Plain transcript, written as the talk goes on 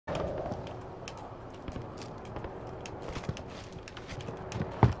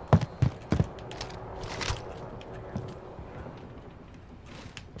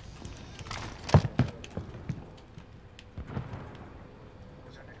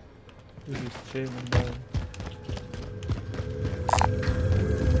We're just chilling, bro.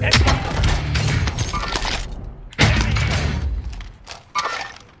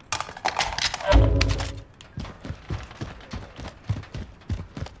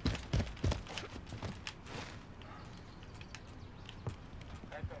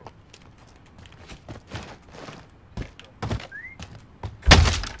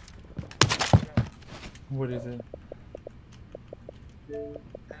 What is it?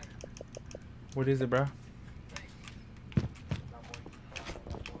 What is it, bro?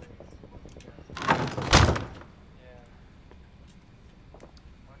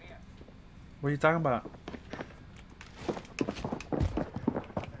 What are you talking about?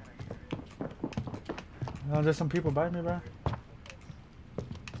 Oh, there's some people by me, bro.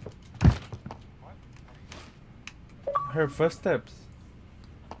 I heard footsteps.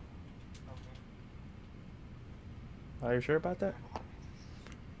 Are you sure about that?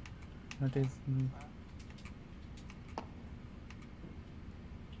 Nothing's...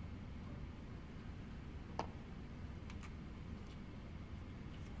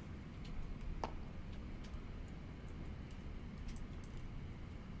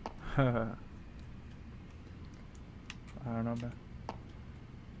 I don't know, man.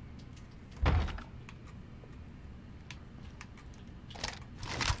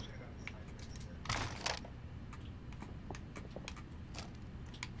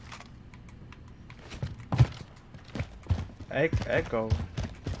 Echo.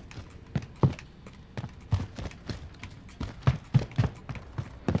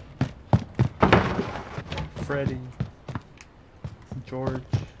 Freddy. George.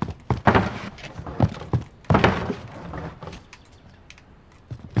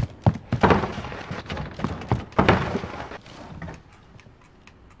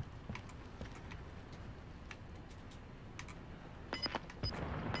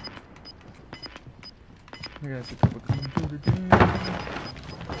 I got a couple coming through the game.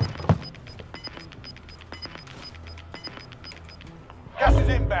 Gas is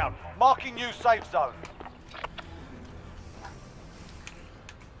inbound. Marking new safe zone.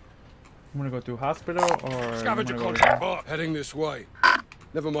 I'm gonna go through hospital or Scavenger contract mark. Heading this way.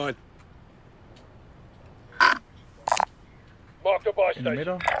 Never mind. Mark the buy in the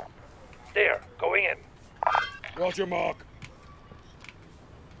middle. There, going in. Roger, Mark.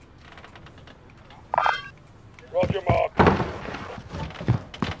 Roger, Mark.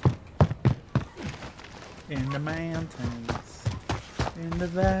 In the mountains, in the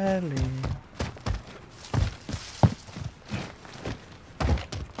valley.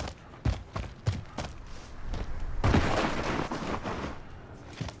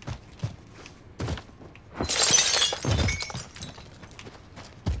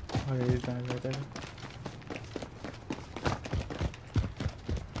 Oh yeah, he's down right there.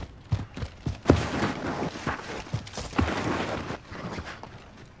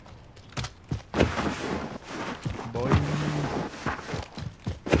 Boy.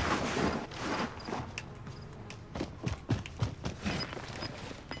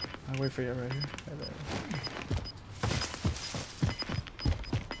 I'll wait for you right here.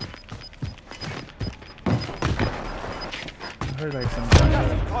 I heard like some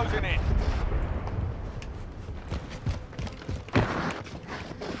Gas is closing in.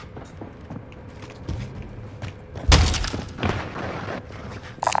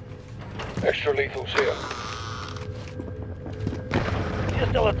 Extra lethals here. You're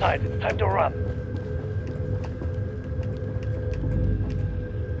still outside. It's time to run.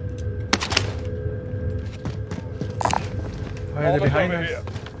 Oh yeah, they're behind us. Here.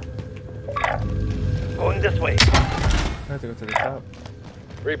 Going this way. I have to go to the top.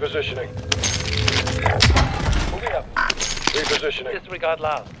 Repositioning. Moving up. Repositioning. Disregard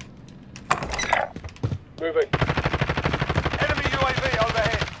last. Moving. Enemy UAV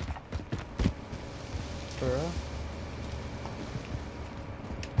overhead. For real?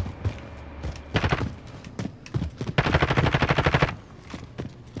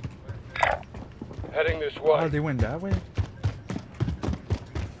 Heading this way. Oh, they went that way?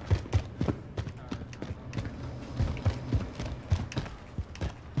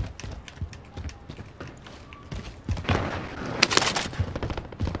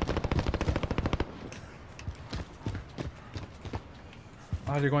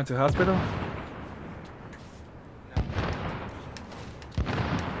 Oh, they're going to the hospital? I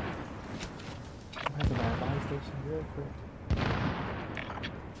have to buy a buy station real quick.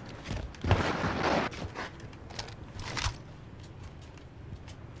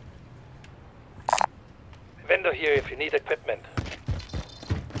 Vendor here if you need equipment.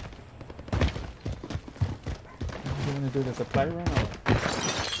 You want to do the supply run or what?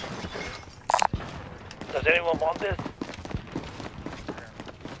 Does anyone want this?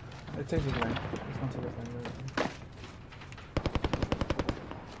 It takes his lane. This one's a lane.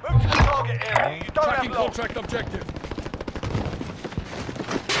 Move to the target area. You don't Tracking have long. contract objective.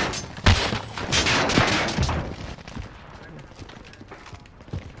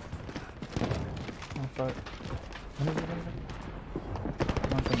 Oh fuck.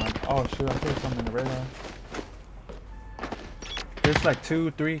 Oh shoot, I see something in the radar. There's like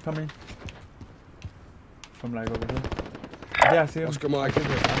 2, 3 coming. From like over here. Yeah, I see him. Oscar Mike. I see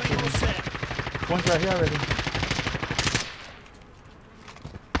him. One's right here already.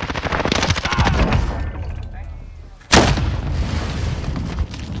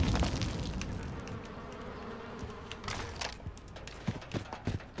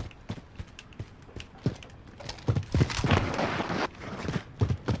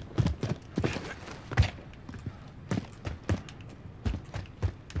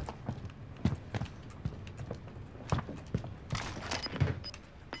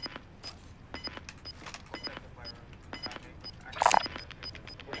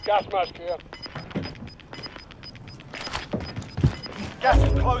 Gas mask here. Gas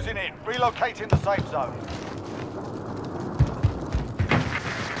is closing in. Relocating the safe zone.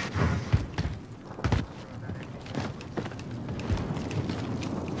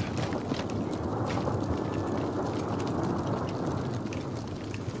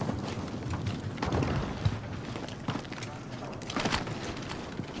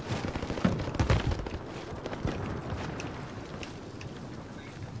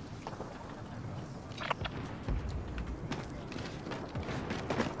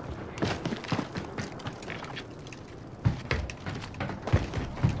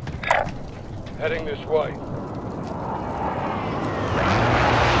 Heading this way.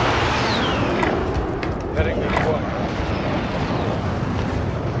 Heading this way.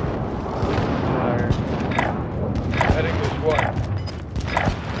 Heading this way.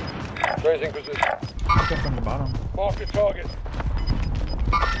 Tracing position. Go from the bottom. Mark the target.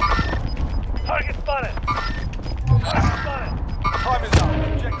 Target spotted! Target spotted! Time is up.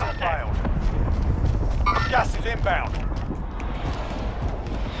 Objective failed. Gas is inbound.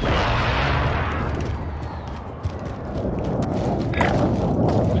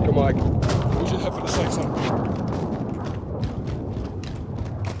 Oscar Mike. We should head for the safe zone.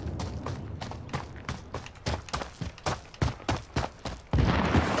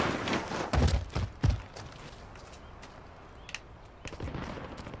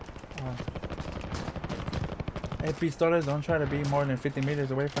 Hey, pistolas, don't try to be more than 50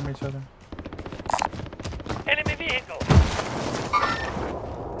 meters away from each other. Enemy vehicle!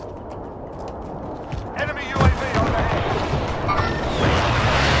 Enemy UAV overhead.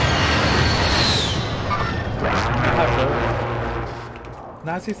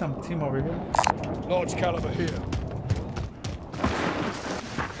 Now I see some team over here. Large caliber here.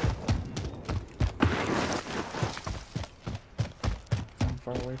 I'm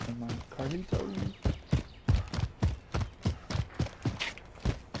far away from my Carlito.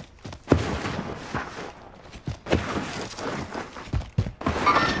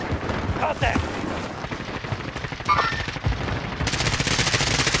 Contact!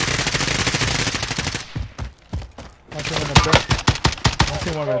 I see one up there. I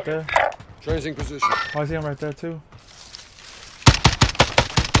see one right there. Tracing position. Oh, I see him right there too.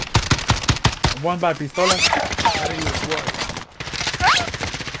 One by pistola. Heading this way.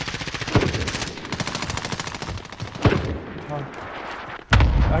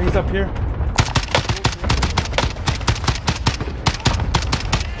 Oh, he's up here.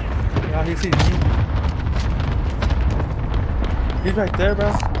 Yeah, he sees me. He's right there, bro.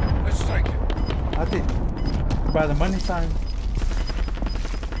 Let's take it. I think by the money sign.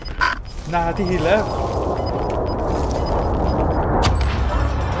 Nah, I think he left.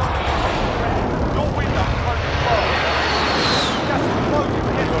 Your window closing fast. Gas is closing.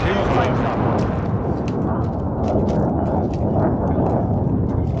 Get to the safe zone.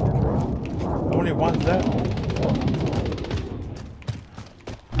 Only one left.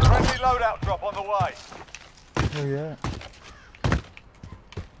 Friendly loadout drop on the way. Oh yeah.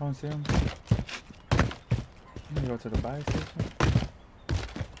 I don't see him. Let me go to the buy station.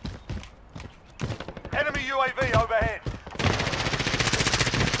 Enemy UAV overhead.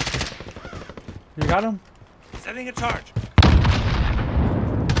 You got him? Sending a charge.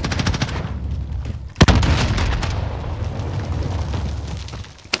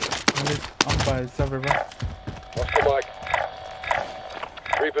 I'm by server, bro. Oscar Mike.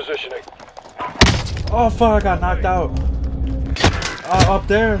 Repositioning. Oh fuck, I got knocked out. Up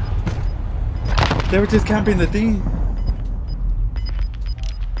there. They were just camping the thing.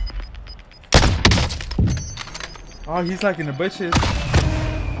 Oh, he's like in the bushes.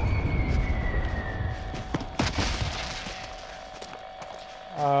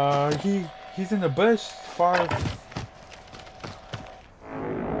 He's in the bush, far.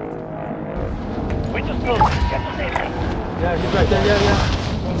 Windows closed. Get to safety. Yeah, he's right there. Yeah.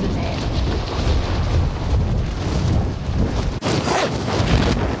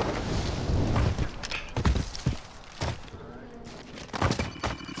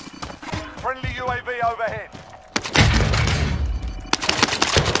 Friendly UAV overhead.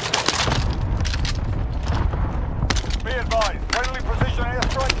 Be advised, friendly precision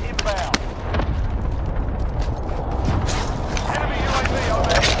airstrike inbound. Enemy UAV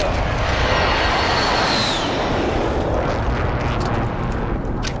overhead.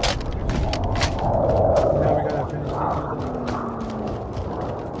 Now we gotta finish this.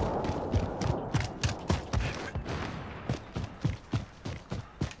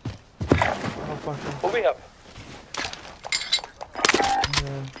 Oh fuck. Moving up.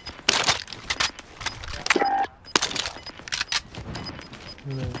 Yeah.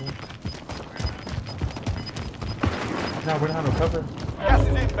 No, we don't have no cover. Gas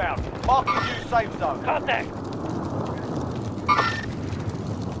is inbound. Marking new safe zone. Contact.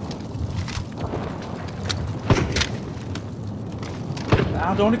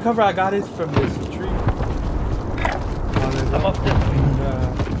 The only cover I got is from this tree. I'm up this way.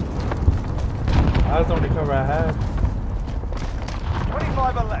 That's the only cover I have.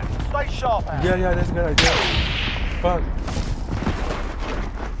 25 are left. Stay sharp out. Yeah, that's a good idea. Fuck.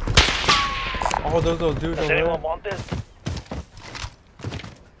 Oh, those little dudes Does over there. anyone want this?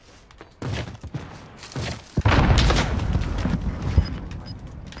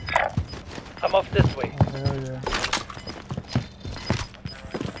 I'm off this way. Hell yeah.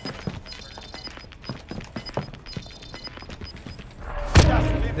 Gas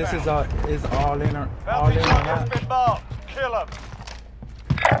is inbound. This is all in or all Bounty in on target has that. been marked. Kill him.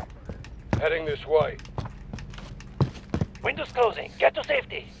 Heading this way. Windows closing. Get to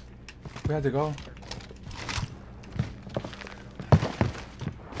safety. We had to go.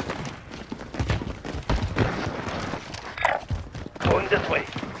 Going this way.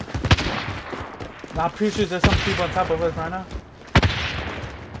 Now, I'm pretty sure there's some people on top of us right now.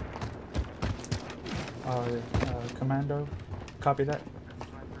 Oh yeah, commando. Copy that.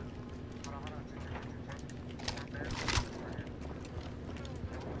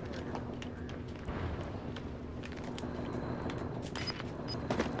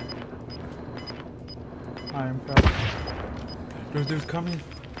 I am proud. Those dudes coming.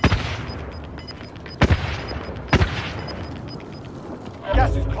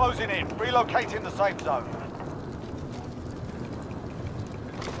 Gas is closing in. Relocating the safe zone.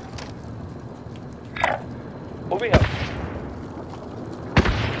 Moving up.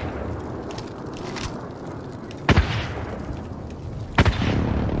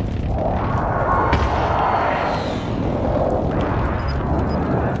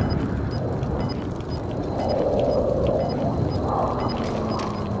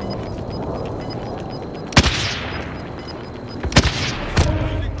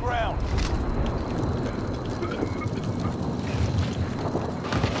 Losing ground.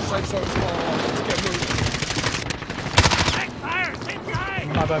 Safe zone's far off. Let's get moving. Fire! Inside!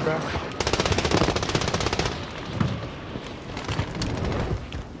 My bad, bro.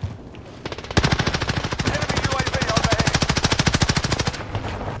 Enemy UAV overhead.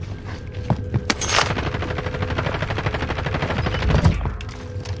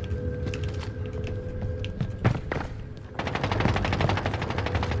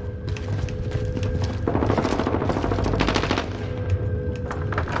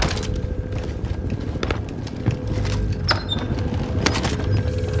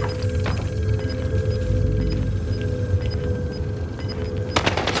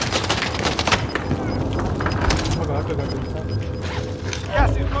 Oh my god, I forgot to do that.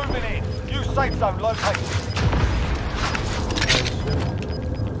 Gas is moving in. New safe zone located.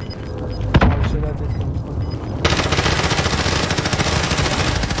 Oh shit, I did something.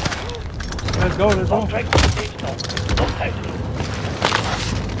 Let's go, let's go. Contract to the stage now. Don't touch me.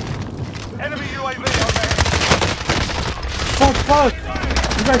 Enemy UAV overhead. Fuck!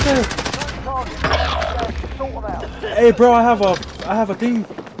 He's right there. Target. Sort them out. Hey bro, I have a thing.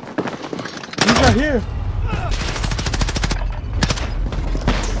 He's right here.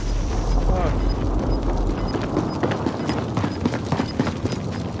 Fuck.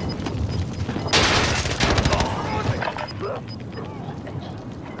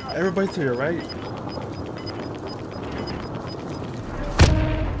 Everybody to your right.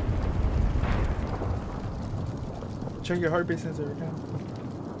 Check your heartbeat sensor account.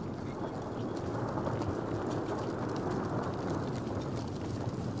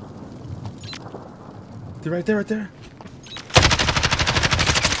 They're right there, right there.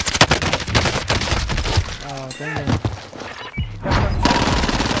 Oh, dang it.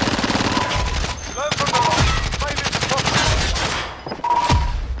 Learn from the loss. Save it to profit.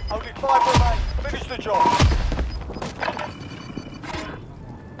 Only 5 remain. Finish the job.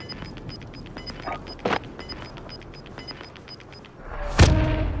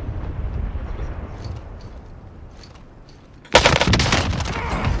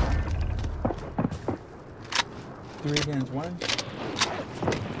 Three against one.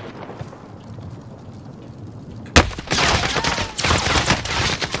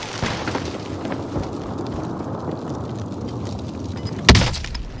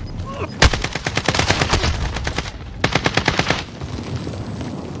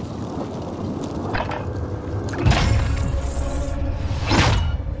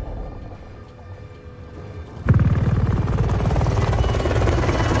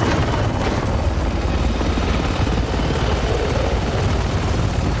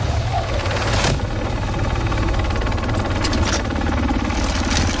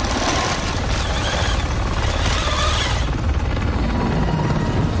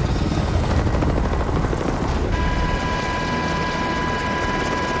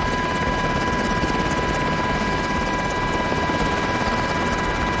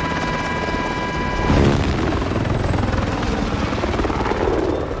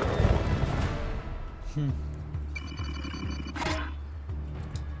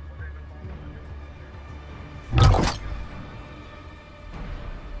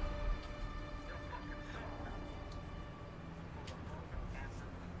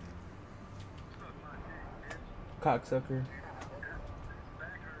 Cocksucker.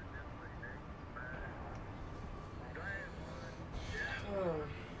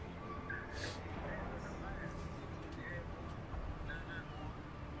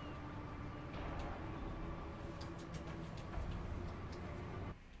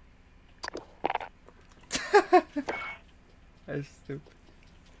 That's stupid.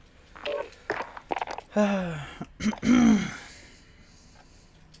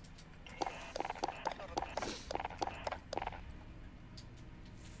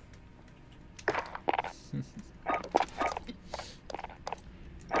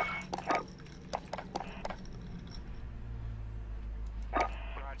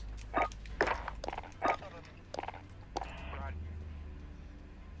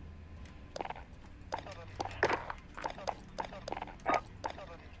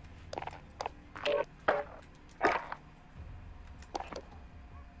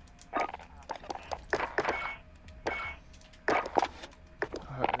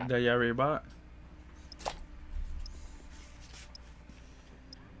 That you already bought?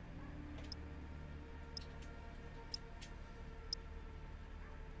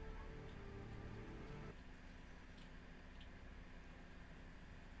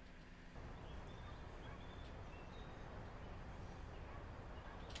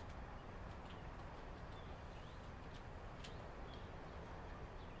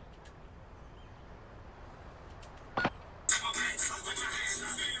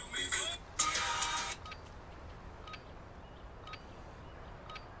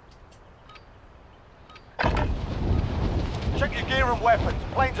 Check your gear and weapons.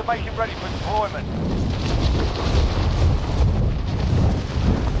 Planes are making ready for deployment.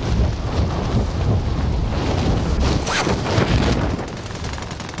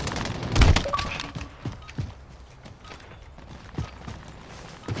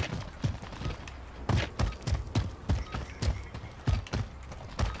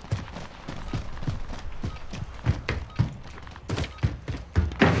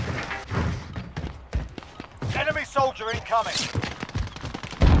 Enemy soldier incoming.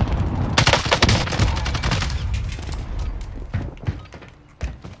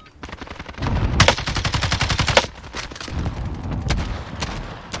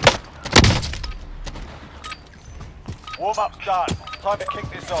 Warm-up's done. Time to kick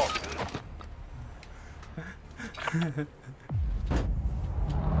this off. Come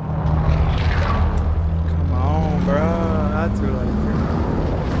on, bro. I had to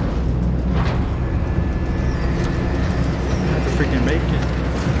freaking make it.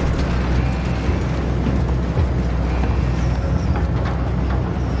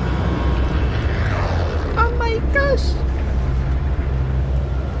 Oh my gosh.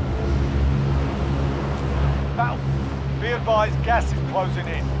 Battle. Be advised, gas is closing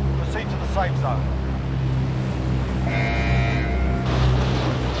in. Proceed to the safe zone.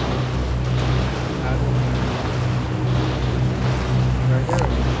 Right here.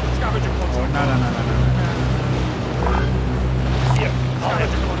 Scavenger Oh, contact. no. Here, I'll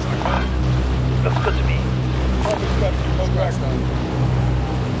have the contact. Looks good to me.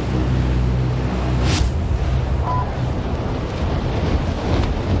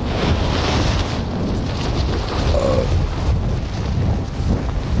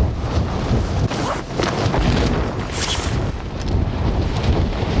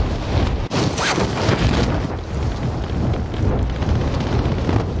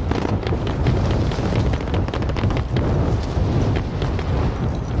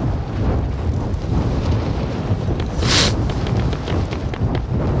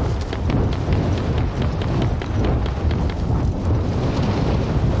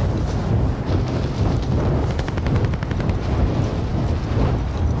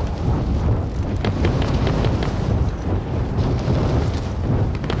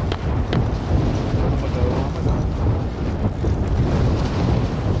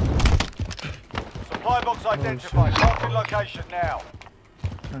 Roadblocks identified. Marking location now.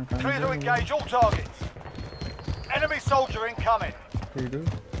 Trying to find Clear to him. engage all targets. Enemy soldier incoming. Here you go.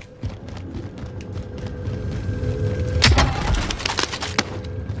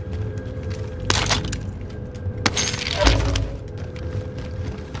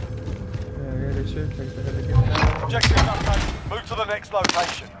 Yeah, they should take the head again. Objective update. Move to the next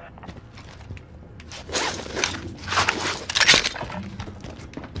location.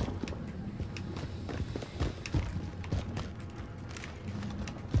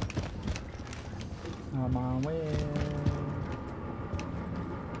 On my way.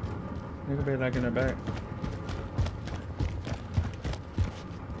 They could be like in the back.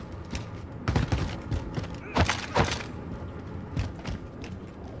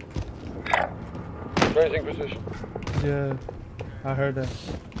 Raising position. Yeah, I heard that.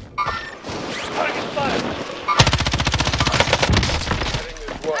 Target spotted. Heading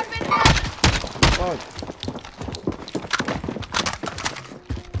this way. Fuck.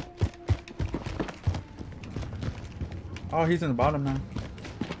 Oh, he's in the bottom now.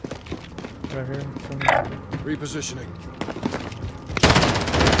 Right here. Repositioning.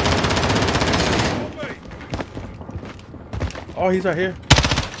 Oh, he's right here.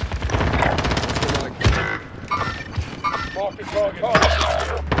 Mark the target.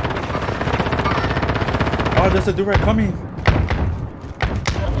 Oh, there's a dude right coming. Your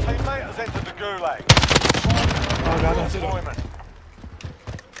teammate has entered the gulag. Oh, I got him. Deployment.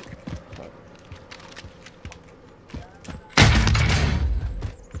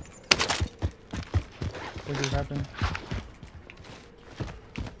 What just happened?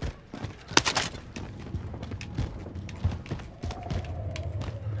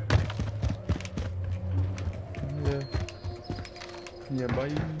 Yeah. Yeah, bye.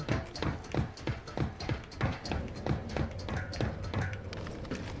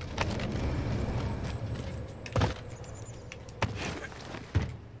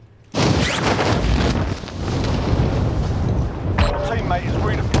 Teammate is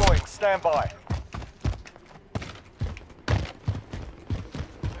redeploying. Stand by.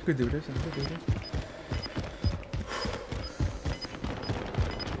 I could do this. I could do this.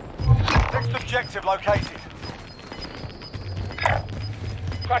 Next objective located.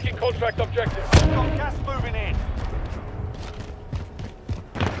 Tracking contract objective. Got gas moving in.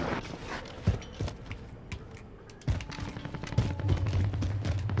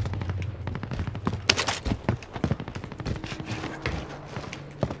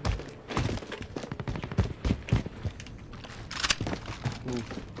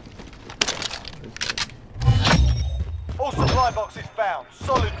 All supply boxes found.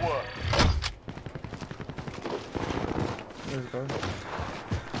 Solid work. Let's go.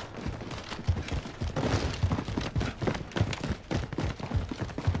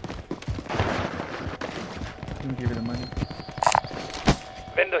 Let me give you the money.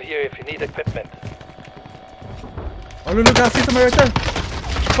 Vendor here if you need equipment. Oh, look, I see somebody right there.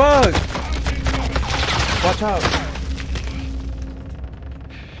 Fuck! Watch out.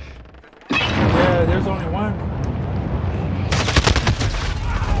 Yeah, there's only one.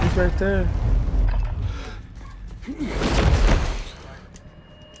 He's right there.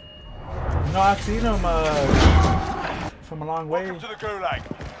 No, I've seen him from a long way. Welcome to the gulag.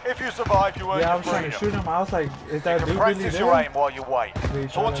 If you survive, you earn Yeah, I your was trying to freedom. shoot him. I was like, is that You dude can really practice your there? aim while you wait. Yeah, he shot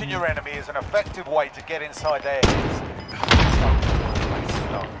at Taunting me. your enemy is an effective way to get inside their heads.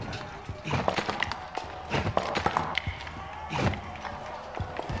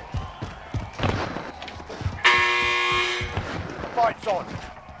 Fight's on.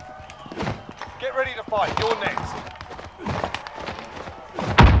 Get ready to fight. You're next.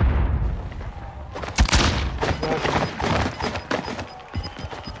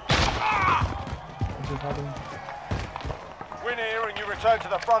 What just happened? Win here and you return to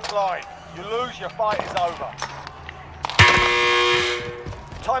the front line. You lose, your fight is over.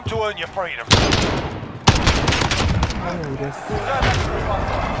 Time to earn your freedom. Oh, that's... Turn that to the front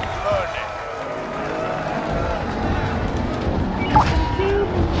line. You earned it.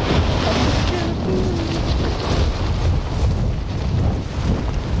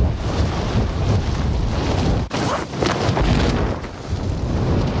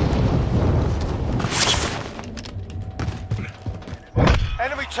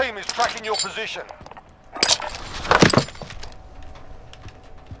 Enemy team is tracking your position.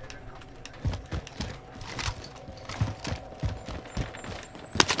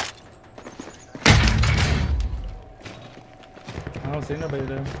 I don't see nobody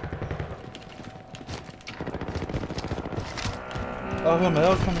there. Oh, somebody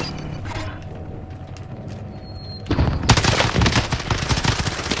else coming.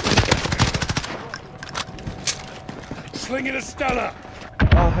 Clinging to Stella!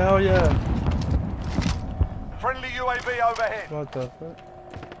 Oh, hell yeah. Friendly UAV overhead. What the fuck?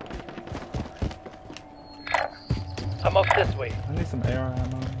 I'm off this way. I need some AR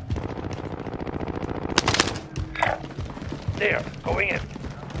ammo. There, going in.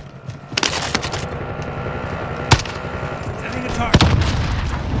 Setting a target.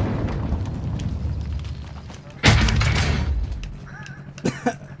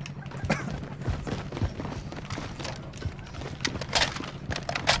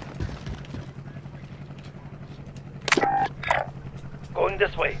 Going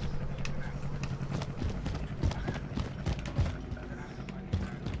this way.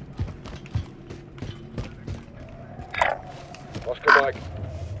 Oscar Mike.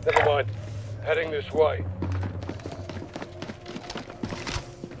 Never mind. Heading this way.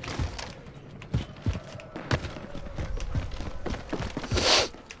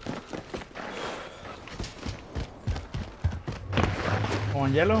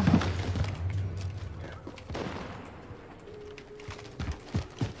 On yellow?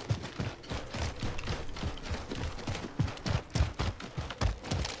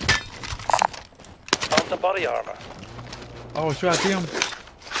 Found some body armor. Oh, shoot, I see him.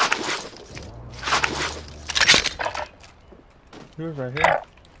 He was right here.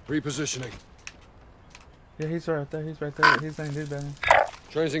 Repositioning. Yeah, he's right there. He's right there. He's in his bed.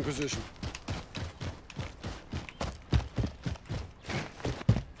 Changing position.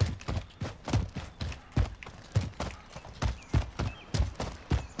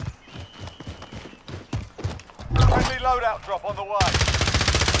 Friendly loadout drop on the way.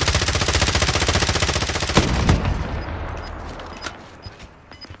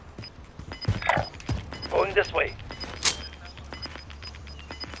 Going this way.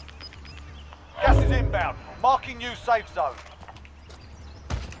 Gas is inbound. Marking new safe zone.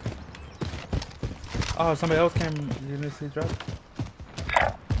 Oh, somebody else came. You didn't see drop?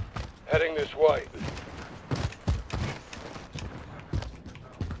 Heading this way.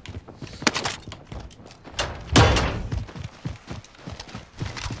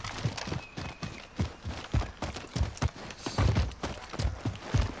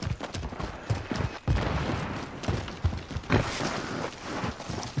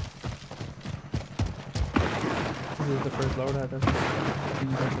 This is the first loadout. That's can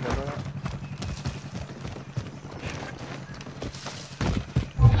you go to that loadout?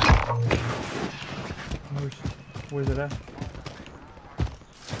 Oh, where's it at?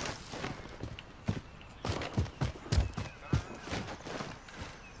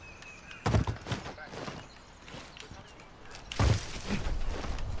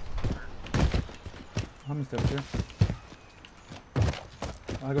 I'm still here.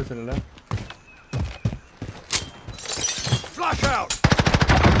 I'll go to the left. Flash out!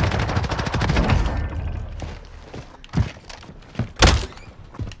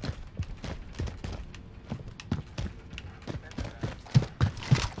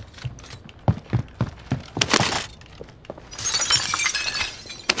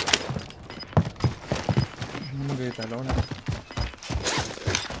 I'm gonna get that loadout.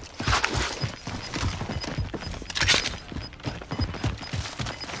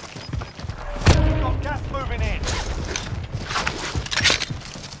 Got gas moving in.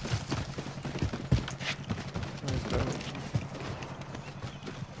 Where's the loadout?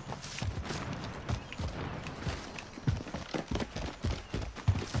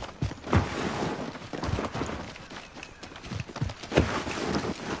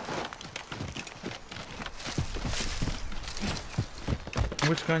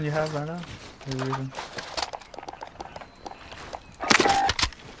 Which gun you have right now? Any reason?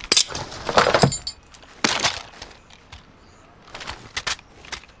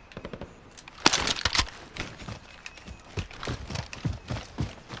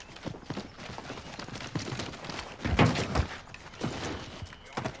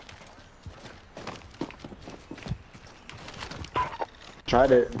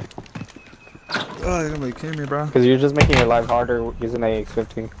 Tried it. Oh, you're gonna be kidding me, bro. Because you're just making your life harder using the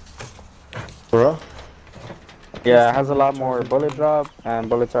AX-15. Bro? Yeah, it has a lot more bullet drop, and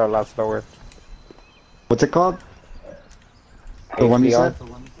bullets are a lot slower. What's it called? The one you HDR.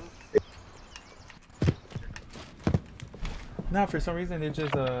 said? No, for some reason it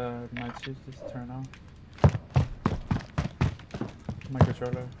just my switch just turned on. My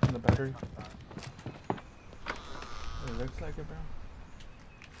controller and the battery. It looks like it, bro.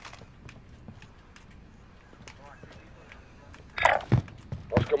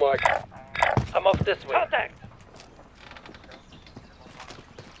 Oscar Mike. I'm off this way. Contact!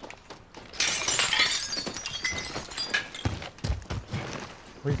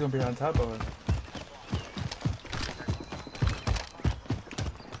 We're gonna be on top of it.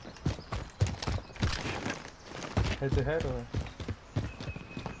 Head to head or?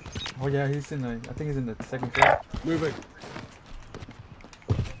 Oh yeah, he's in the. I think he's in the second floor. Moving.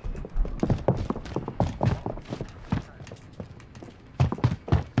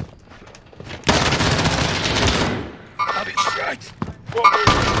 I'll be shite.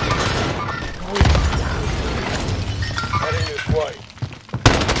 Heading this way.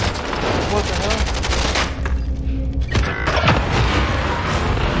 What the hell?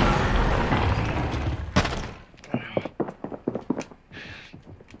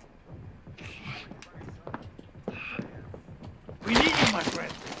 We need you, my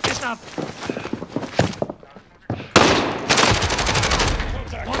friend. Get up.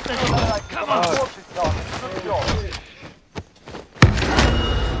 What the hell? Come on. Oh. Good job.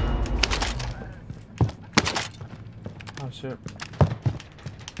 Oh shit.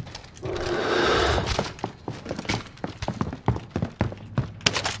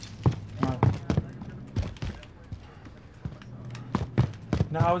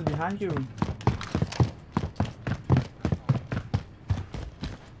 No, I was behind you.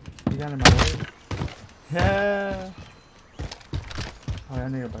 You got in my way. Yeah. Oh, I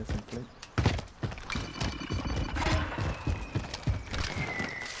need to buy some plate.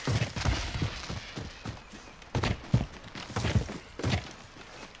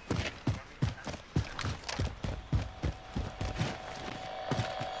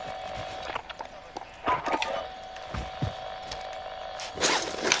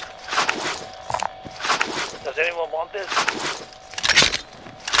 Does anyone want this?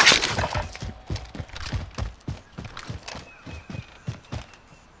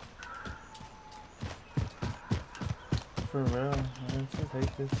 For real, I just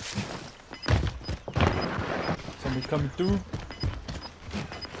hate this. Somebody coming through.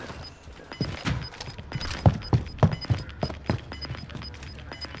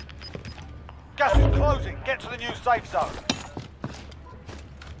 Gas is closing. Get to the new safe zone.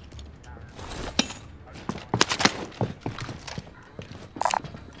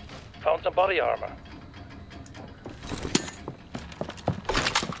 Found some body armor.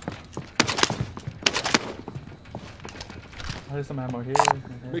 Oh, there's some ammo here.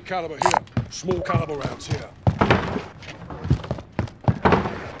 Big caliber here. Small caliber rounds here.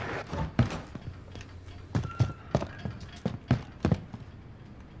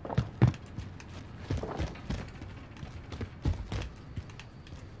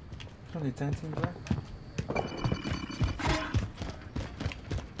 Only 10 teams left.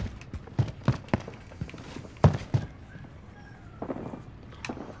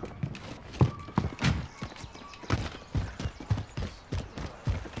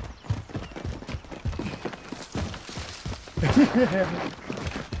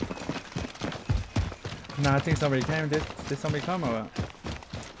 Nah, I think somebody came. Did somebody come or what?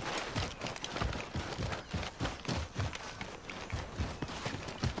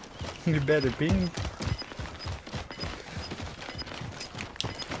 You better ping.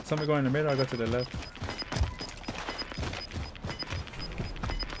 Somebody go in the middle, I'll go to the left.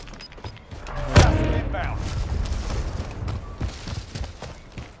 Gas is inbound.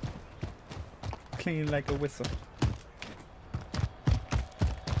 Clean like a whistle.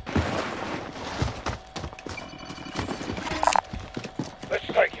 Let's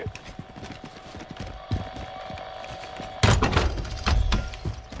take it.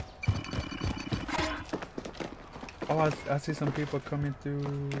 Oh, I see some people coming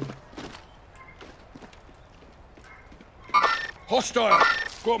through. Hostile.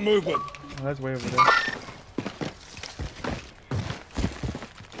 Got movement. Oh, that's way over there.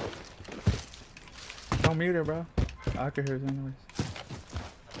 Don't mute it, bro. I can hear it anyways.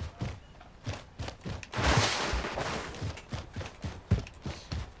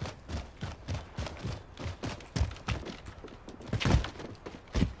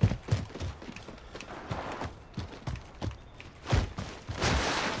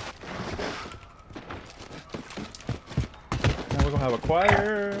 Now we're gonna have a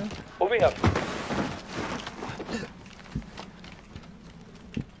choir. Moving up.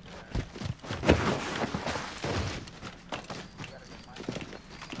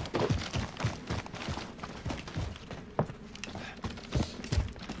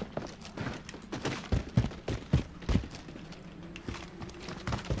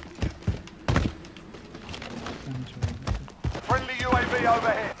 Friendly UAV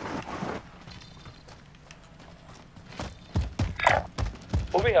overhead.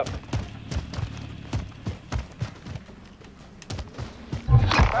 Moving up.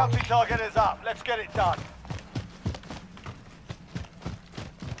 Bounty target is up. Let's get it done.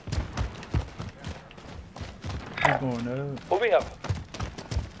 Keep going up. Moving up.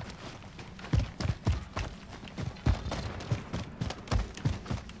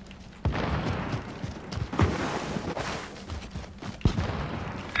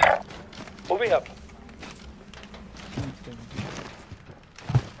 Moving up.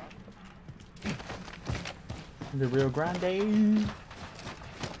 The Rio Grande.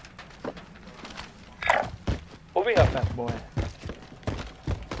 Moving up. Fat boy.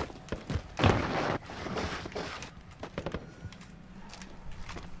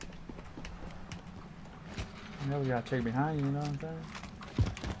 You know we gotta check behind you, you know what I'm saying?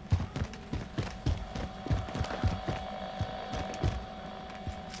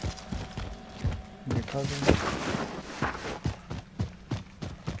 Your cousin.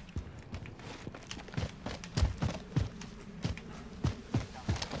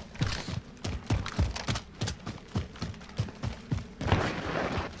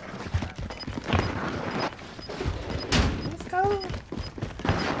 Let's go.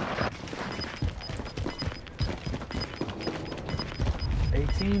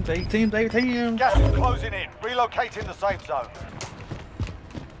 Eight teams. Gas is closing in. Relocating the safe zone.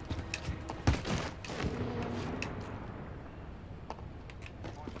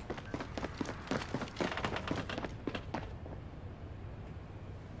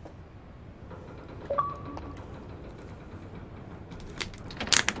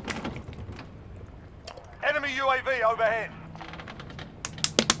 Enemy UAV overhead.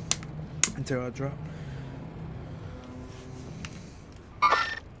 Until I drop.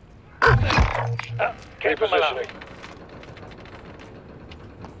 Careful, my love.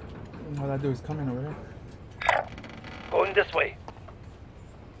 All I do is come in over here. Going this way.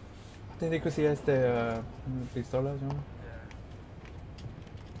 I think they could see pistolas, you know?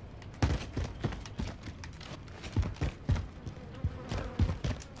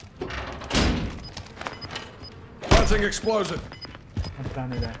 Planting explosive. I'm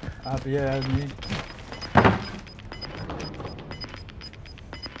planning that. Yeah, that's me.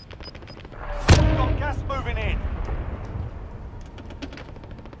 Got gas moving in.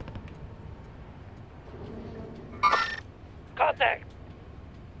 Contact.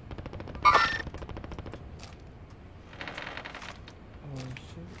 Oh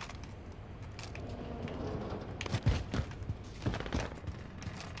shit.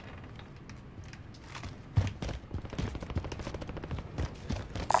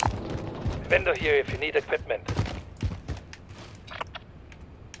 Vendor here if you need equipment.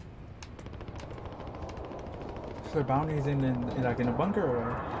 So the bounty's in like in a bunker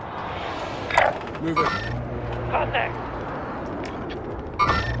or what? Move it. Contact.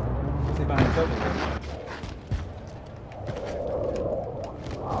 What's he behind each other?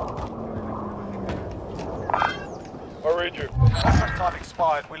 I read you. Contract time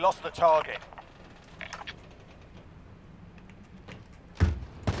expired. We lost the target.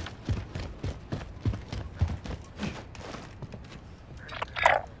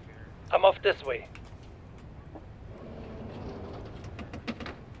 I'm off this way.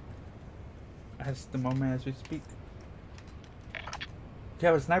 As the moment as we speak. Do you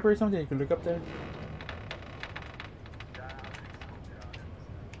have a sniper or something you can look up there?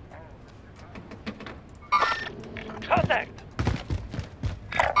 Contact.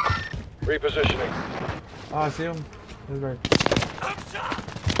 Repositioning. Oh, I see him. That's right.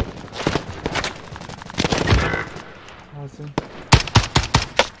 Oh, I see him.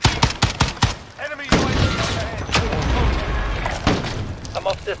 Enemy UAV overhead. I'm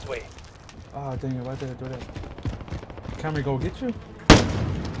off this way. Oh, dang it. Why did I do that? Can we go get you?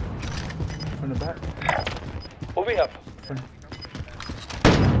 From the back? Moving up.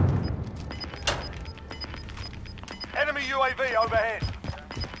 Enemy UAV overhead.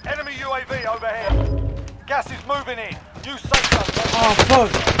 Enemy UAV overhead. Gas is moving in. New safe zone. Oh,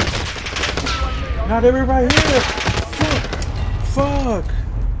 fuck! Not everybody here! Fuck!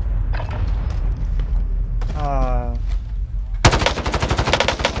 I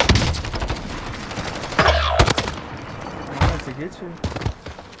wanted to get you.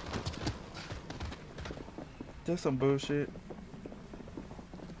 That's some bullshit.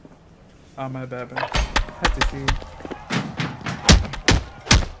 Oh, my bad, man. I had to see you.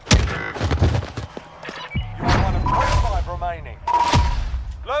 You have 1 of 25 remaining.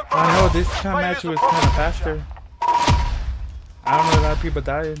 Learn from I know this. this kind of match Failures was across kind of the future. faster. I don't know, a lot of people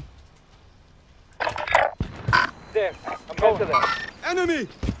died. There. I'm going to them. Enemy!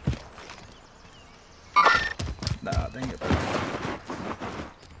 Nah, dang it.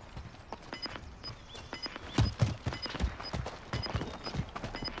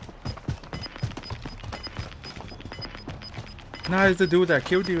 Nah, it's the dude that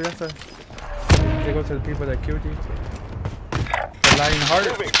killed you. That's a. They go to the people that killed you. The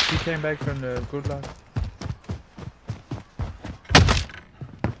Lionheart. He came back from the good luck.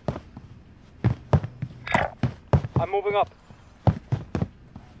 I'm moving up.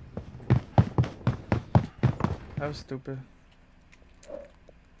 That was stupid.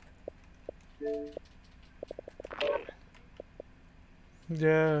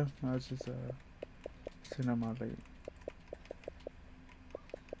 Yeah, I was just sitting on my late.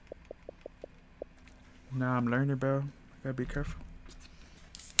 Nah, I'm learning, bro. Gotta be careful.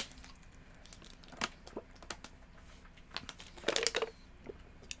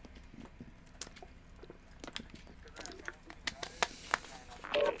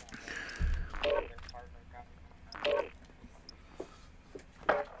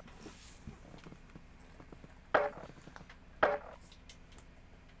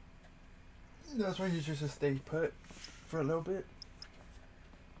 That's why you just stay put for a little bit.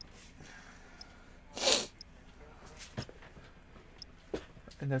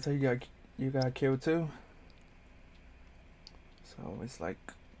 And that's how you got killed too. So it's like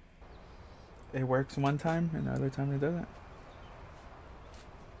it works one time and the other time it doesn't.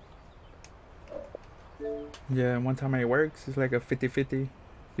 Yeah, one time it works. It's like a 50-50.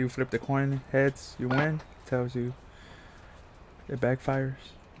 You flip the coin, heads, you win. Tells you it backfires.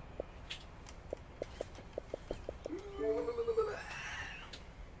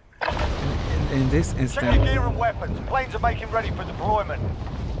 In this instant, check your gear and weapons. Planes are making ready for deployment.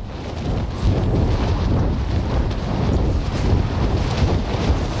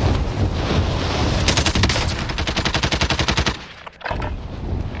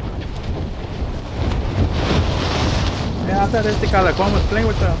 yeah, I thought this guy like one was playing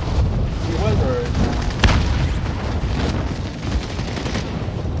with them. He was or.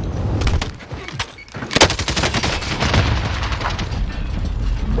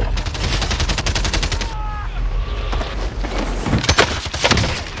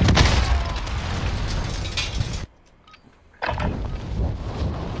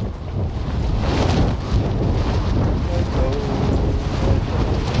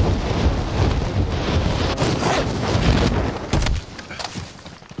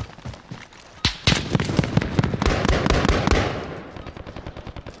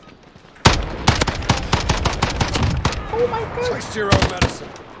 Taste your own medicine.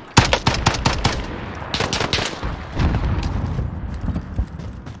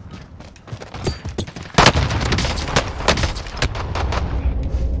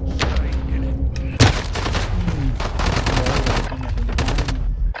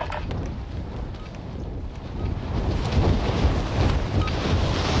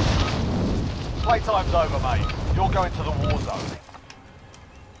 Playtime's over, mate. You're going to the war zone.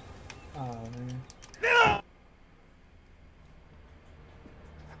 Oh man.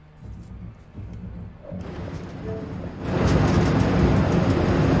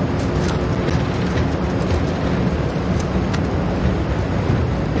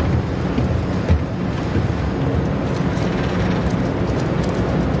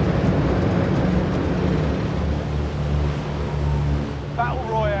 Battle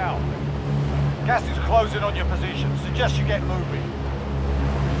Royale. Gas is closing on your position. Suggest you get moving.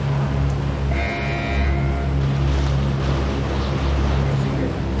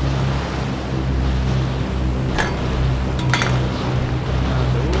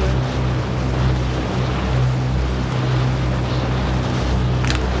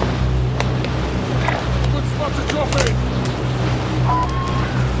 Good spot to drop in. I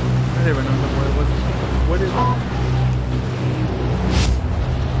don't even know what it was. What is it?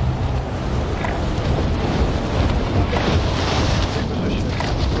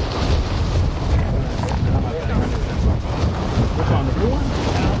 Which one, the blue one?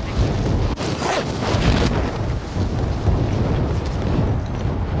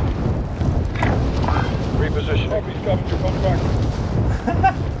 Repositioning. He's coming to contract.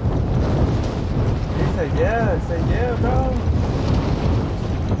 He said yeah. I said yeah, bro.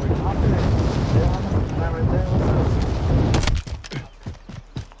 We're confident. Yeah, I'm right there. What's up?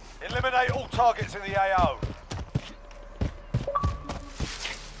 Eliminate all targets in the AO.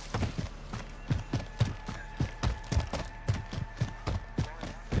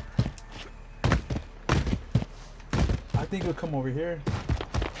 I think he'll come over here.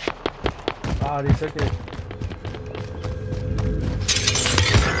 Ah, they took it.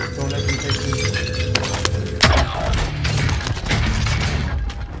 Don't let them take me.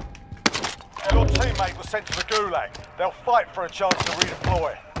 Your teammate was sent to the Gulag. They'll fight for a chance to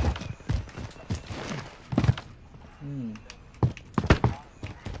redeploy.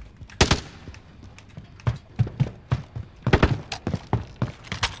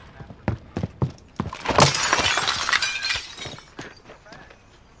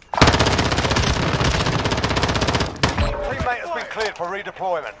 Teammate has been cleared for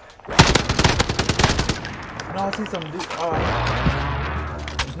redeployment. No, I see some dude.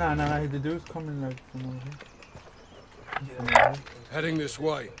 Nah, the dude's coming like from over here. Yeah. Heading this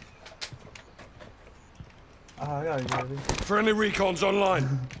way. Oh, I got a UAV. Friendly recon's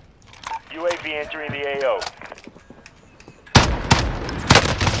online. UAV entering the AO.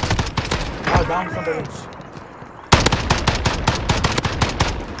 Oh, down somebody.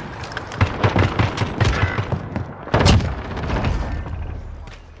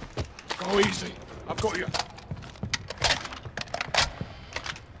 Go easy. I've got you.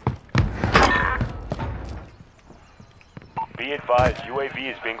 Be advised,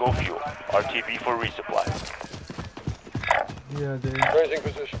 UAV is bingo fuel. RTB for resupply. Yeah, dude. Raising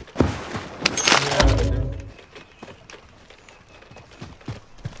position. Yeah, dude.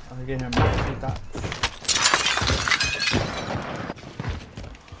 I'll get him 2 dots.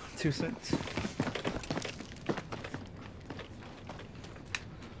 2 cents.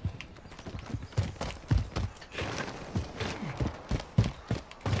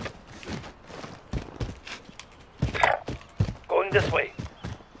 Going this way.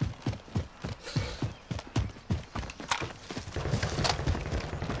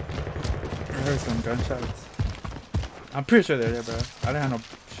 I heard some gunshots. I'm pretty sure they're there, bro. I didn't have no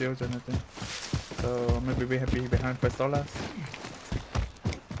shields or nothing. So maybe we have to be behind pistolas.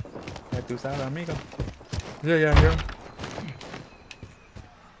 Ya tú sabes, amigo. Yeah, here.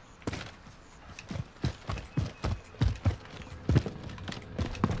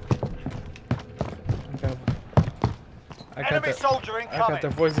 Enemy soldier I incoming. got the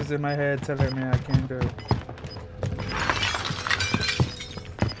voices in my head telling me I can't do it.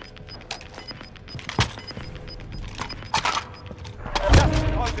 Gas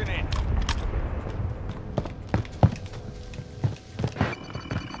is closing in.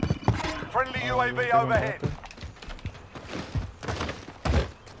 Friendly UAV overhead.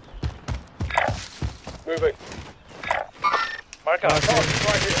 Moving. Mark out.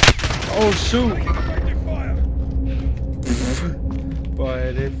 Right here. Oh shoot! Effective fire.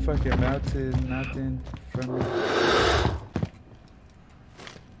 Boy, they fucking melted nothing from me.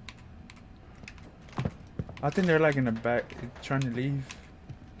 I think they're like in the back trying to leave.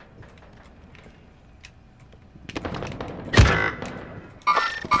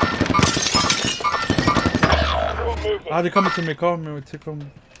 Oh, they're coming to me, call me, to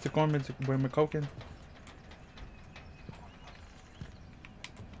come with me coking.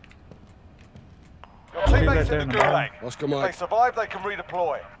 Your teammates right in there the in the bottom. gulag. Oscar If they Mike. survive, they can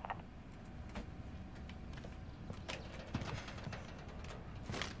redeploy.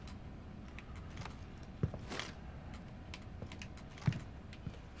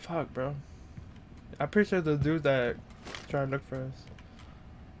 Fuck, bro. I'm pretty sure the dude that tried to look for us.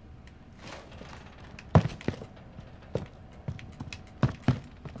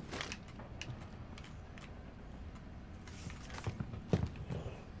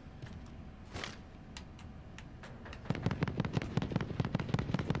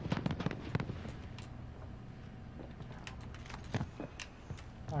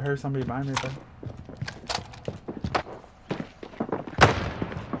 I heard somebody behind me, though.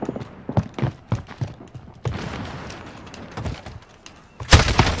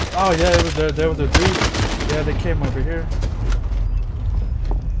 Oh yeah, it was there was a dude. Yeah, they came over here.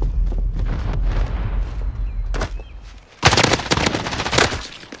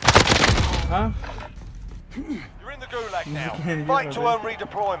 Huh? You're in the gulag now. Yeah, Fight to man. earn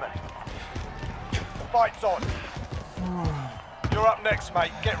redeployment. The fight's on. You're up next,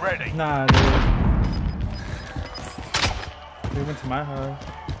 mate. Get ready. Nah, dude. They went to my house.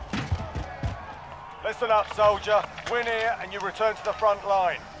 Listen up, soldier. Win here and you return to the front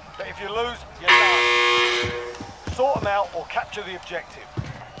line. But if you lose, you're done. Sort them out or capture the objective.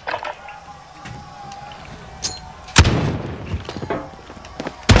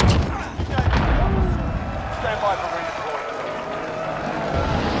 Stand by for redeployment.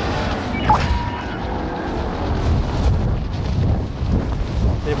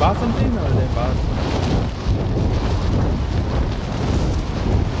 They bought something or they bought something?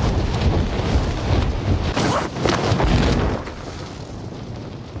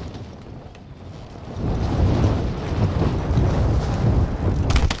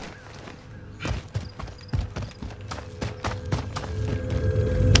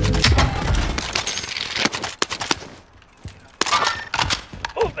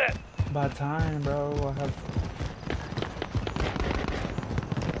 Move that. About time, bro. I have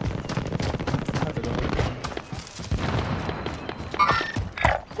to go.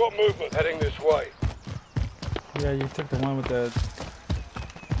 Got movement. Heading this way. Yeah, you took the one with the.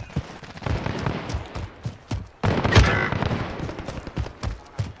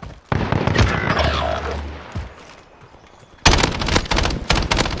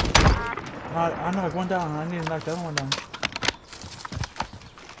 I knocked one down. I need to knock the other one down.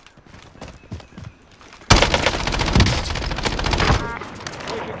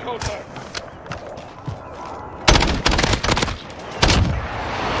 contact.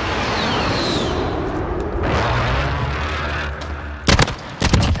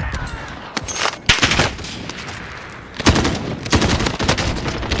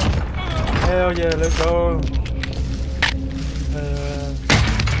 Hell yeah, let's go.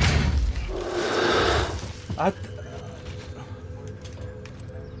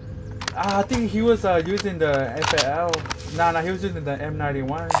 I think he was using the FAL. Nah, he was using the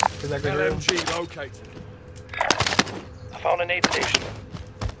M91. Is that good? LMG located. I found an aid station.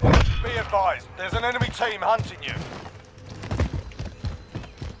 Be advised, there's an enemy team hunting you.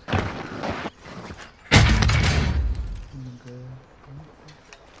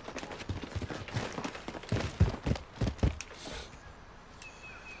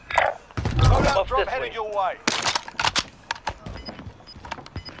 Loadout drop heading your way.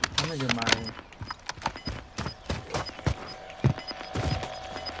 I'm gonna get my.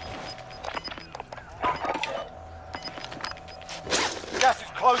 Gas is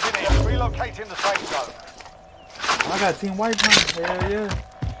closing in. Relocating the safe zone. I got team white punch. Hell yeah.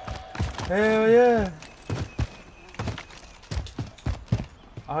 Hell yeah.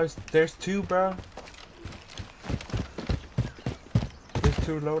 Oh, there's two, bro. There's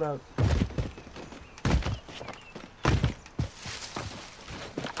two loadouts.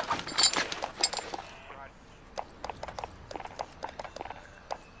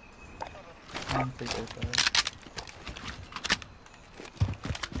 I don't think there's that.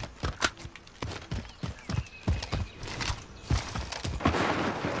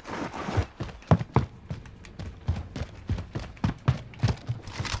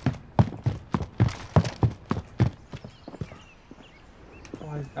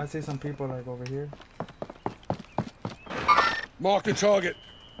 I see some people like over here. Mark the target.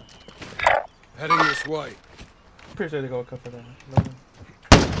 Heading this way. Pretty sure they go cut for that. Later.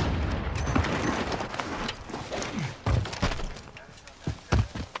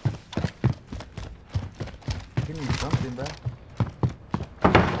 Give me something, bro.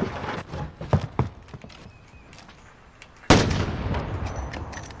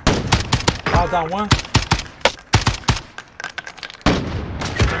 I was down one.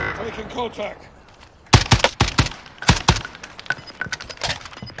 Making contact.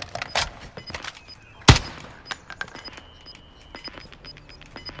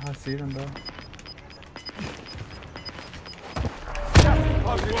 I see them, bro.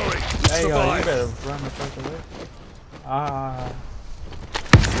 Don't worry. Hey, you Survive. better run the fuck away. Ah.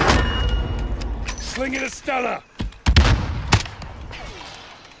 Slinging a Stella.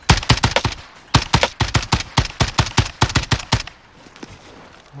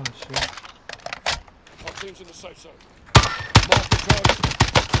 Oh shit. Our team's in the safe zone. Mark the target.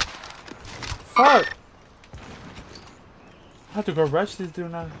 Fuck! I have to go rush this dude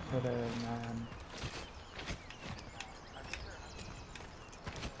now. But man.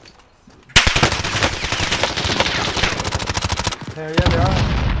 Hell yeah, they are.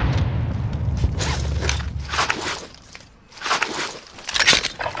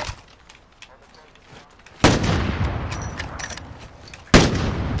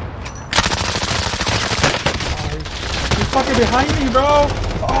 Fucking behind me, bro!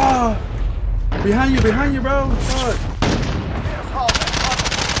 Oh! Behind you, bro! Fuck!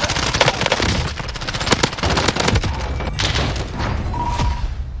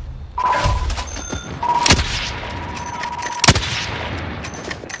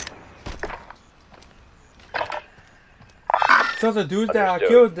 So the dudes that I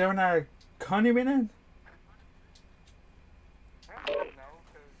killed, they were not hunting me then?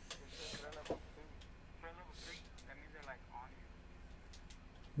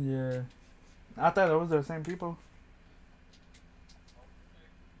 Yeah. I thought those were the same people.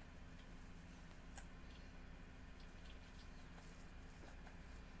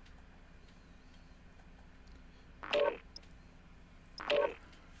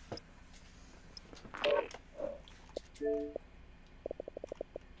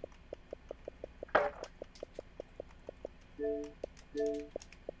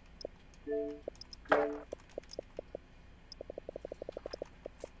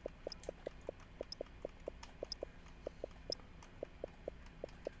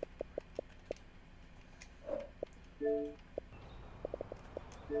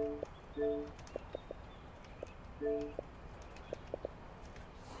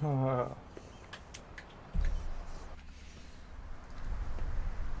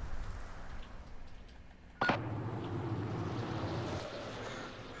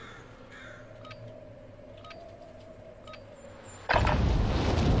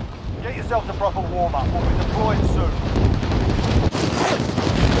 Get yourself a proper warm-up. We'll be deploying soon.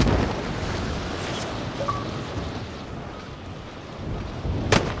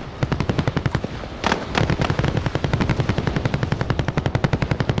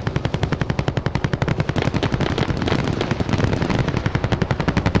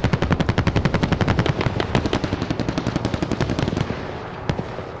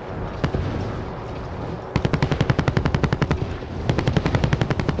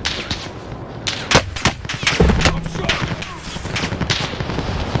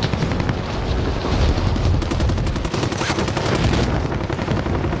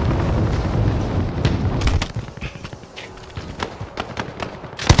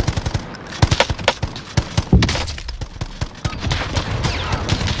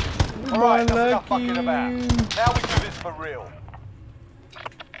 talking about. Now we do this for real.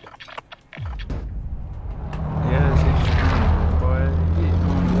 Yes, he's boy. He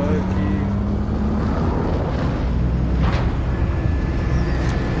unlucky.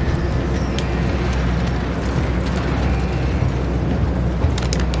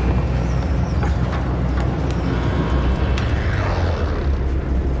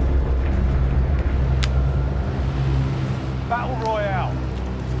 Battle Royale.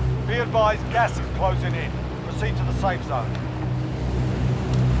 Be advised, gas is closing in. Proceed to the safe zone.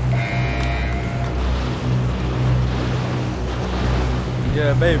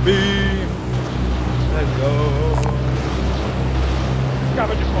 Yeah, baby. Let's go.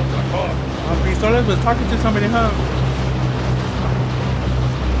 Pistolas was talking to somebody, huh?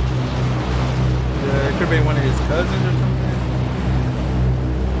 Yeah, it could be one of his cousins or something.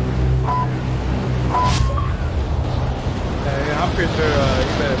 Yeah, I'm pretty sure he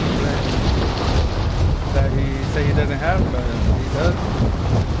better play that he say he doesn't have, but he does.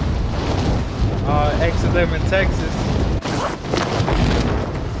 X11 Texas.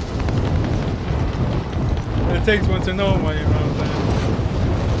 It takes one to know one, you know what I'm saying?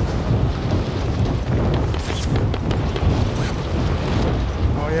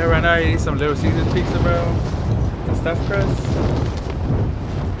 Oh yeah, right now I eat some Little Caesars pizza, bro. The stuffed crust.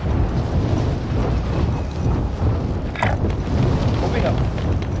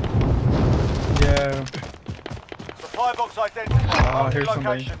 Yeah. Supply box identified. Oh, here's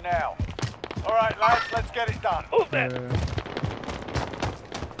location now. Alright lads, let's get it done. Not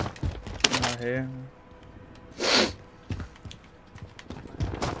here.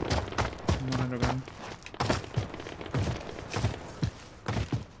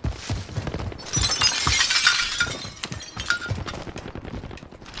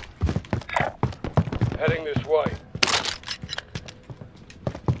 Heading this way.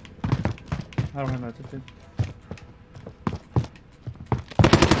 I don't have nothing to do.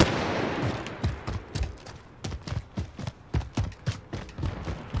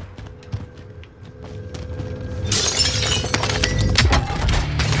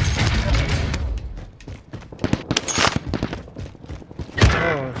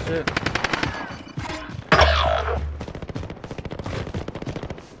 Oh shit.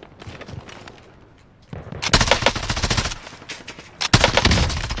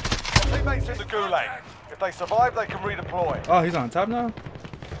 Teammates in the gulag. If they survive, they can redeploy. Oh, he's on top now?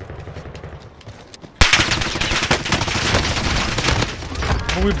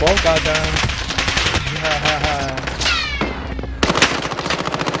 Oh, we both got down.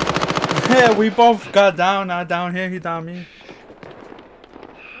 Yeah, we both got down. Not down here, he down me.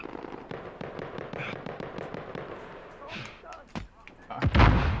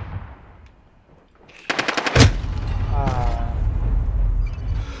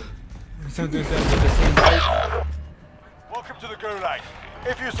 Welcome to the gulag.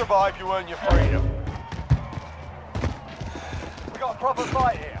 If you survive, you earn your freedom. We got a proper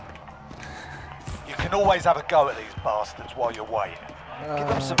fight here. You can always have a go at these bastards while you're waiting. Give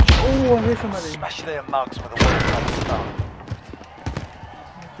them some oh, I hear somebody. smash their mugs with a well-done stone.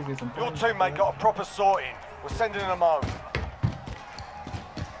 Your teammate got a proper sorting. We're sending them home.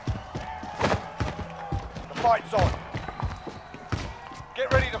 The fight's on.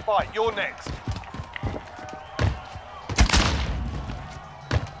 Get ready to fight. You're next.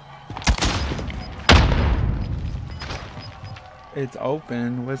 It's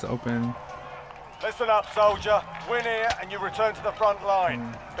open. What's open? Listen up, soldier. Win here and you return to the front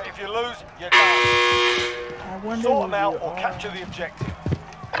line. But if you lose, you're done. Sort them out or capture the objective.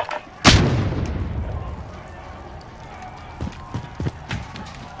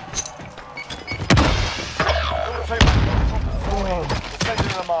 Your teammate got a proper sorting. We're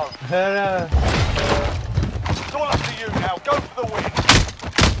sending them home. It's all up to you now. Go for the win.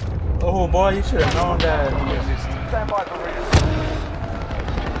 Oh boy, you should have known that. Stand by for real.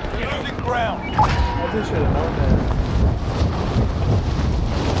 You're losing ground. I just should have known that.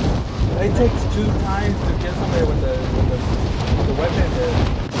 It takes 2 times to get somebody with the weapon.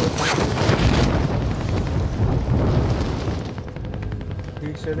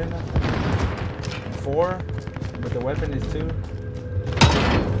 You shouldn't have. 4, but the weapon is 2.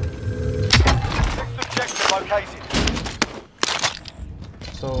 Next objective located.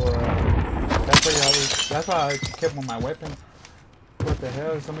 So that's why I kept on my weapon. What the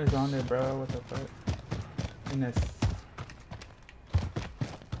hell? Somebody's on there, bro. What the fuck? In this.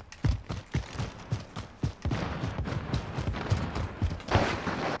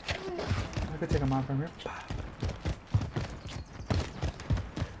 I could take him out from here.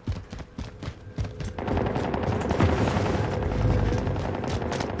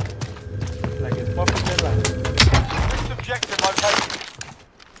 Like it's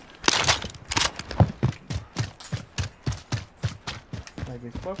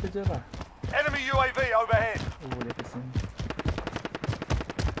Like it's fucking Jilla. Enemy UAV overhead. Oh, they can see me.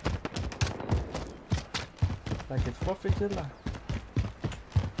 Like it's fucking Jilla.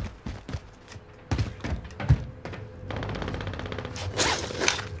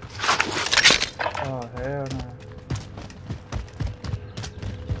 Oh, hell no.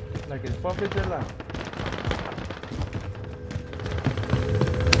 Like it's fucking Jilla.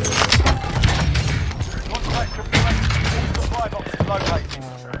 Contact complete. All supply boxes located.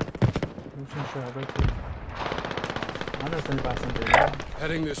 Losing shot, right there. I know something about something there.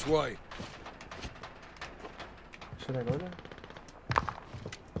 Heading this way. Should I go there?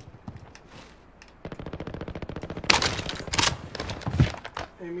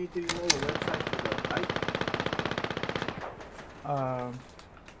 Amy, do you know the website for the bike?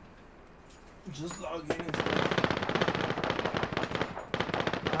 Just log in and stuff.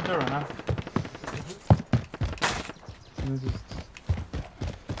 I'm there right now. Let me just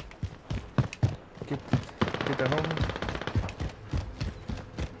get that home.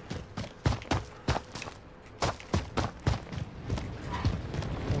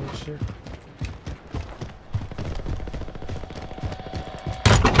 Oh shit.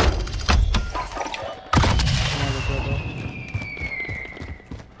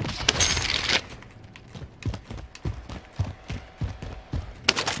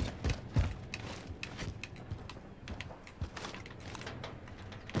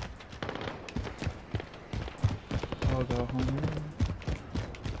 I'll go home.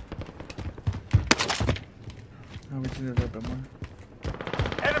 Oh, we can do a little bit more.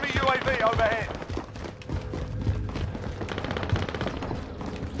 Enemy UAV overhead.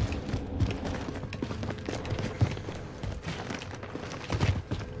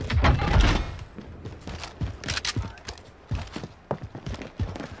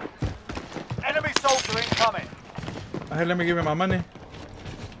 Enemy soldier incoming. Hey, let me give you my money.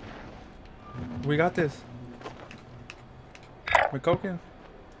 We got this. We're coking.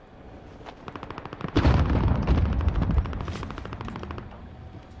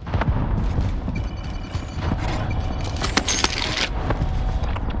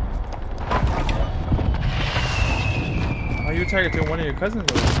 Are you targeting one of your cousins?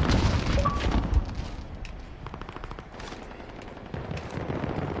 Though?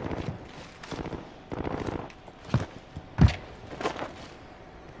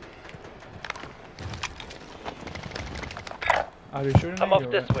 Are you shooting? I'm off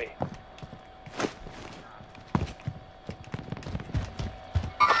this way.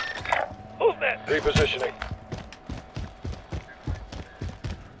 Movement! Repositioning.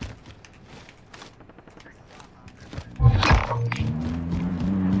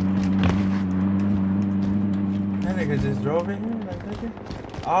 That nigga just drove in here like that.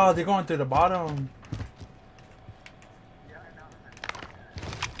 Oh, they're going through the bottom.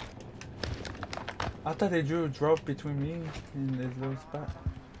 I thought they drove between me and this little spot.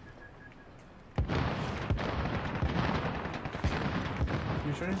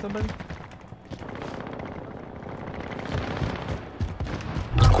 You shooting somebody?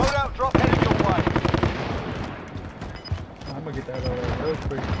 Loadout drop headed your way. I'm gonna get that out of there real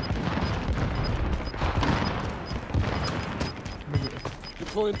quick.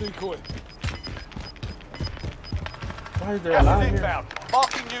 Deploying decoy. Why is there a Gas lot is here? inbound.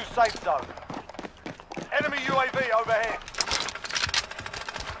 Marking new safe zone. Enemy UAV overhead.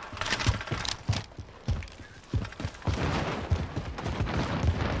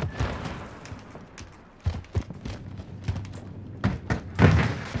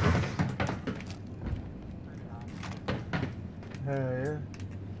 Hell yeah.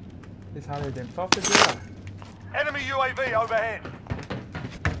 It's harder than fuck to do that. Enemy UAV overhead.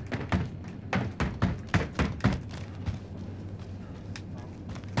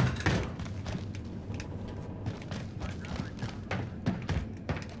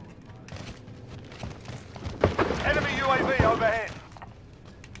 Enemy UAV overhead.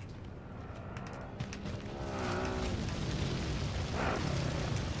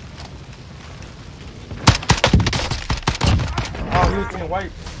 Oh, he was gonna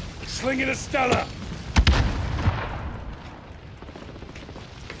wipe. Slinging a Stella.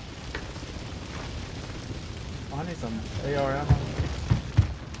 Oh, I need some AR ammo.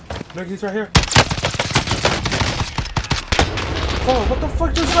 Look, he's right here. Oh, what the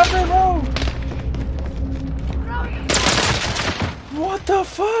fuck just happened, bro? What the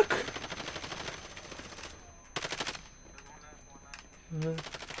fuck?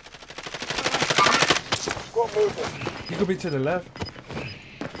 Squad movement. He could be to the left.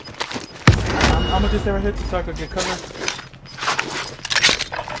 I'm gonna just stay right here so I could get cover.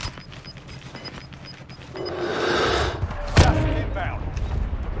 Gas is inbound.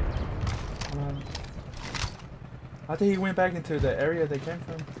 I think he went back into the area they came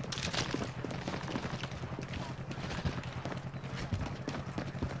from.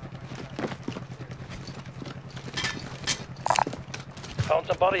 Found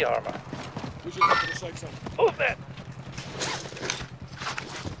some body armor. We should head to the safe zone. Move that!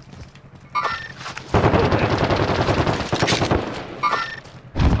 Move that!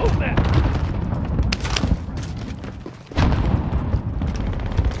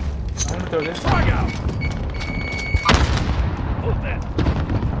 I'm gonna throw this. Frag out! Move that!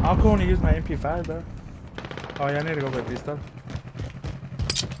 I'll go and use my MP5, bro. Oh yeah, I need to go get these stuff.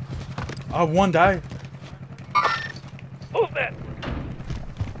 Oh, one died. Move that!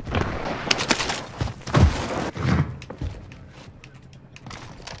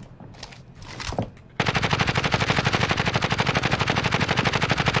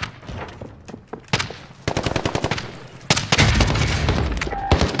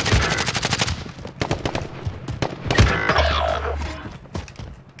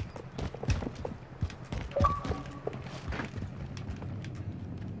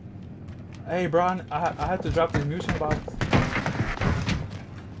 Hey, bro, I had to drop this munition box.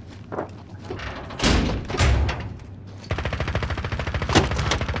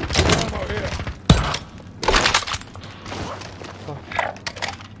 Ammo here.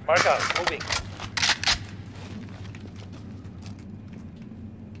 Mark out, moving.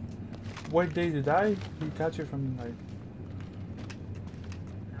 What day did you die? He got you from like.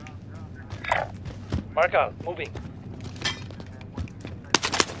 Mark out, moving.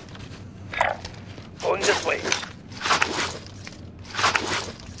 Going this way.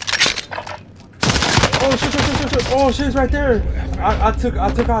 Oh shit! Oh shit! It's right there. I took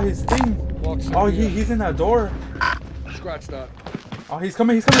out his thing. Lock's Oh, in here. he's in that door. Scratch that. Oh, he's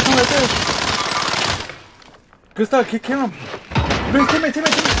coming right there. Good stuff. Kill him. No, his teammate.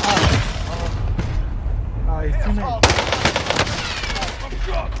 Oh, his teammate.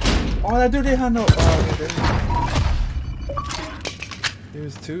 Oh, that dude, they had no. Oh, okay. It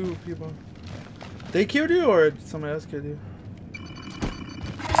was two people. They killed you or someone else killed you?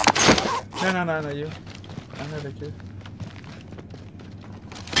 No, not you. I know they killed.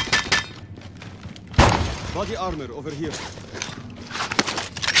 Body armor over here.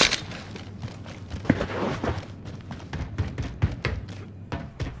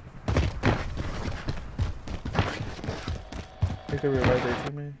 They could revive their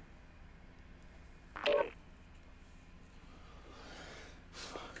teammate.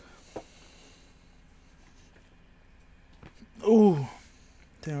 Ooh.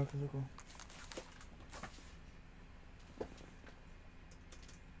 Damn, okay, look.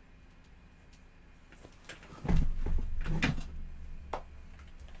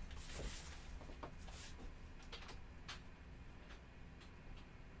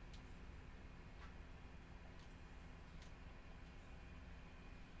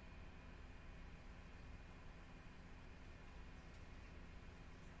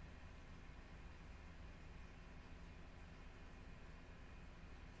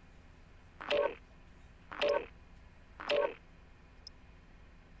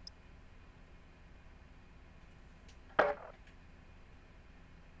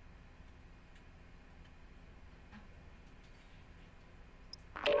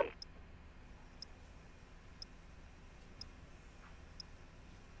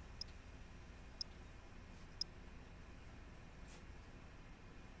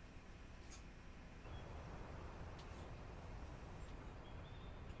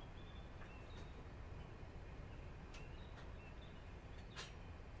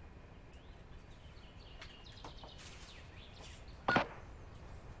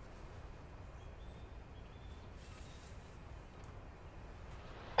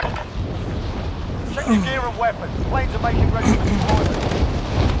 Check your gear and weapons. Planes are making ready for deployment.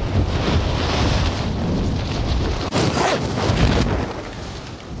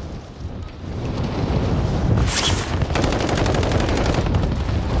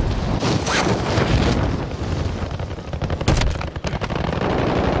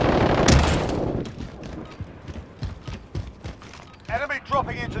 Enemy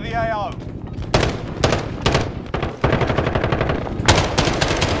dropping into the AO.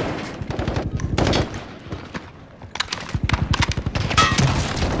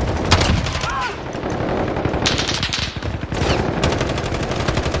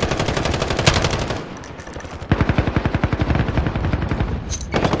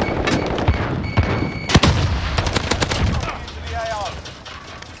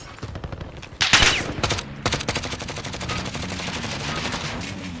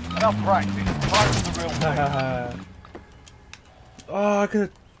 Enough practice. Time for the real thing. Oh, I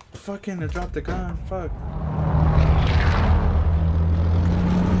could fucking dropped the gun. Fuck.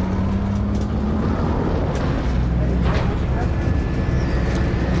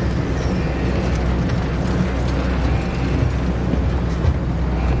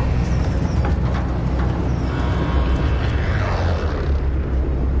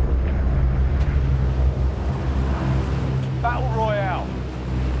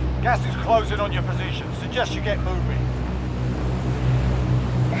 Gas is closing on your position. Suggest you get moving.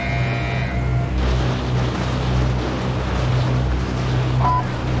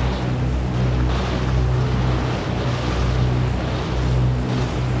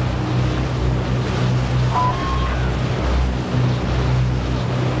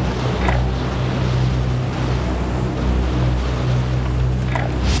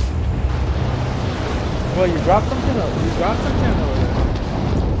 Well, you dropped something over. You dropped something over there.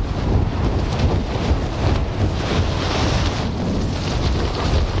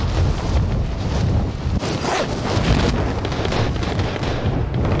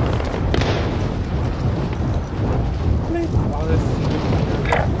 Oh, this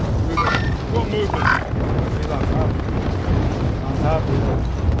What movement? he's on top. On top, dude.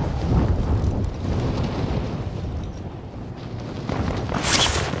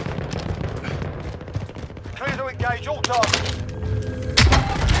 Clear to engage all targets.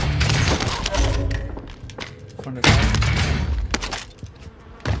 From the guy.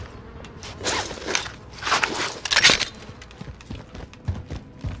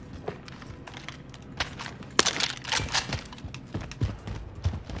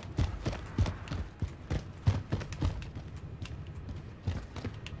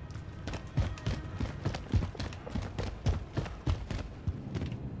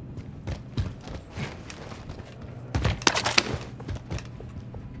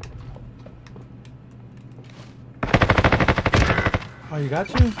 Oh, you got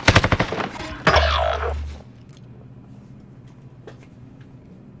you?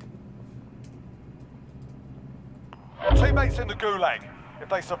 Teammates in the gulag. If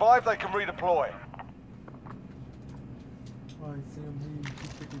they survive, they can redeploy. Oh, I see him. He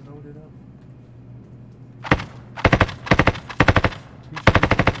freaking loaded up. He should be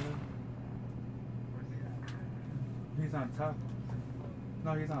loaded up. He's on top.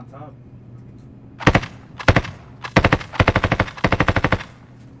 No, he's on top.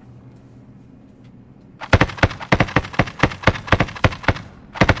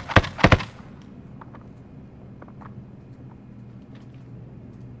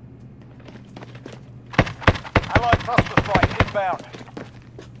 Allied cluster strike inbound.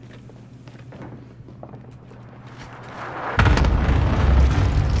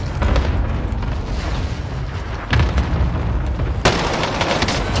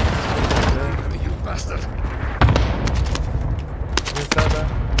 You bastard. Is that?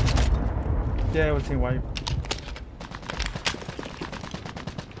 Yeah, it was team wipe.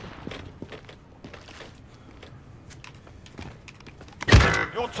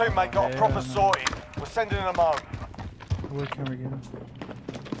 Your teammate got a proper sorting. We're sending them home. Where can we get him?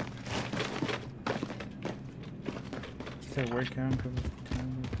 He said where can we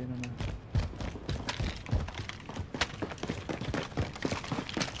get him at?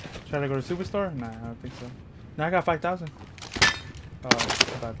 Try to go to Superstore? Nah, I don't think so. Now I got 5,000. Oh,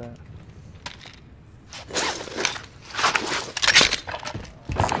 how about that?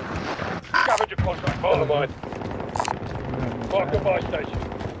 Scavenger contract, follow mine. Mark the buy station.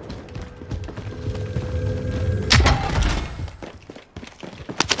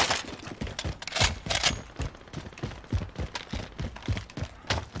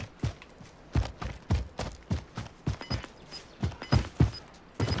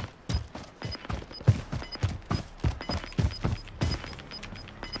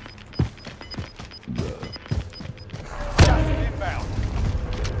 Gas is inbound.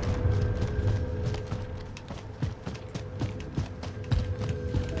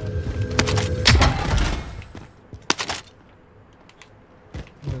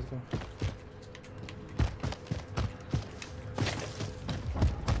 Let's go.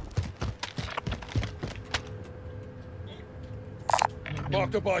 Mark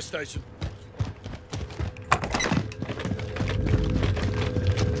the buy station.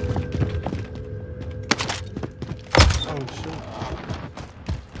 Oh shit.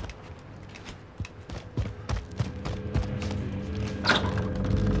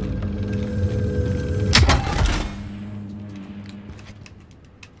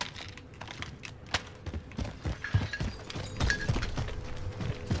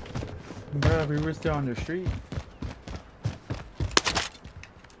 Bruh, we were still on the street.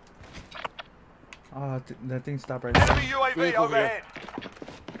 Oh, that thing stopped right there. Enemy UAV Vehicle here. overhead.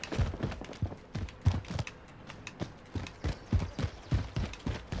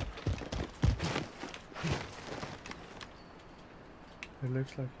 It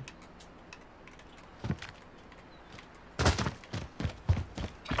looks like it.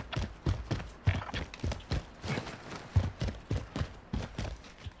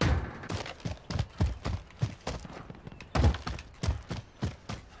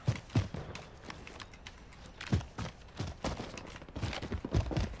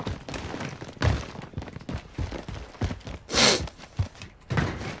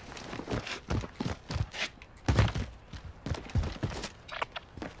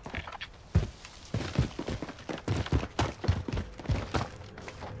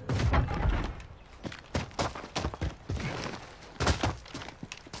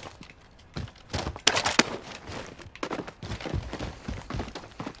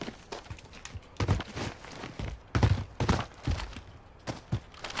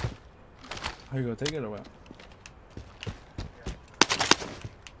 Are you gonna take it or what?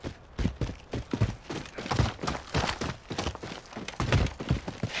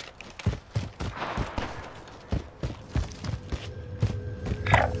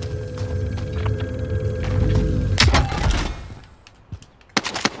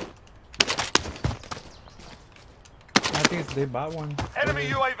 I think they bought one. Enemy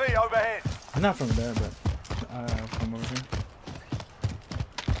UAV overhead. Not from there, but from over here.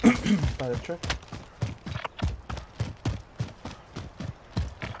 By the truck.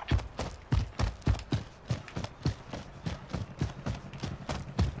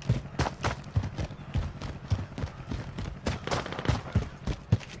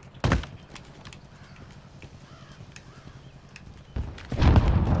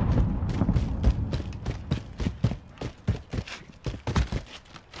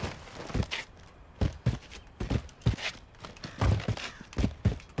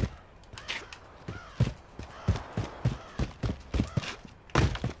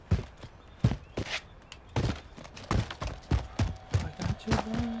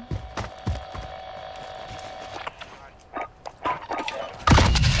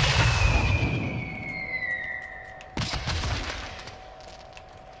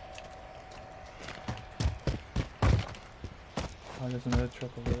 Oh, there's another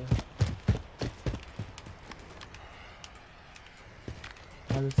truck over there.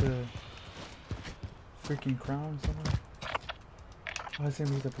 Oh, there's a freaking crown somewhere. Oh, I see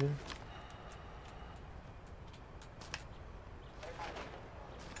him, he's up here.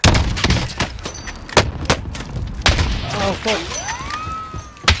 Oh, fuck.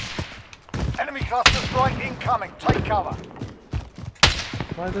 Enemy cluster strike incoming. Take cover.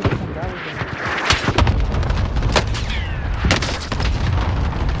 Why does it come down again?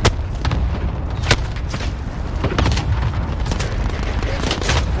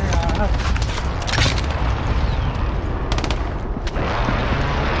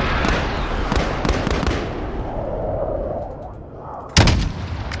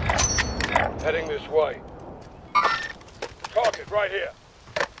 Heading this way. Target right here.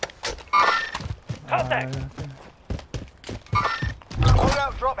 Contact!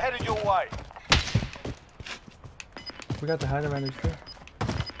 Loadout drop headed your way. We got the hider right next door.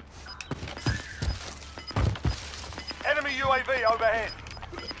 Enemy UAV overhead.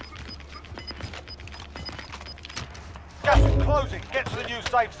 Gas is closing. Get to the new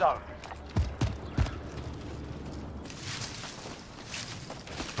safe zone.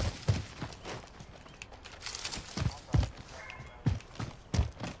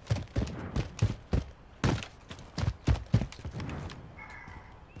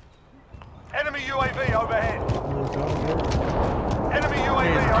 Enemy UAV overhead. Enemy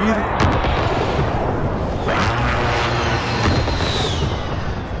UAV overhead.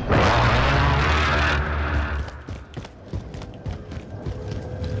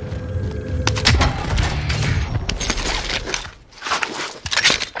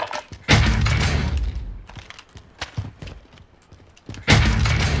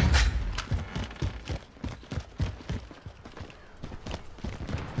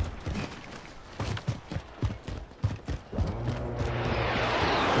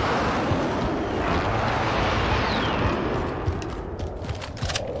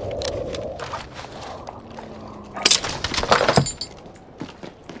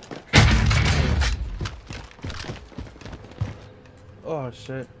 Oh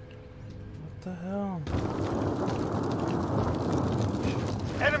shit. What the hell?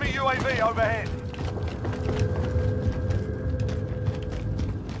 Enemy UAV overhead.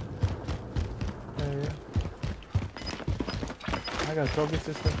 Yeah. I got a trophy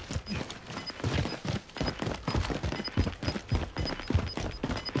system.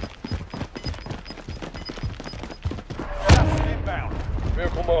 Gas is inbound.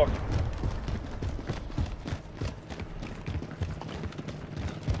 Vehicle marked.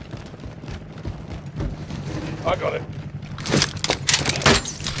 I got it.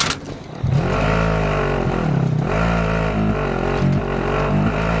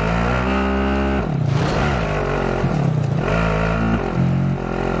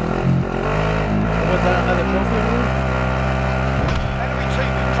 Was that another trophy? Enemy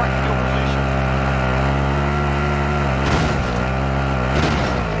team is tracking your position.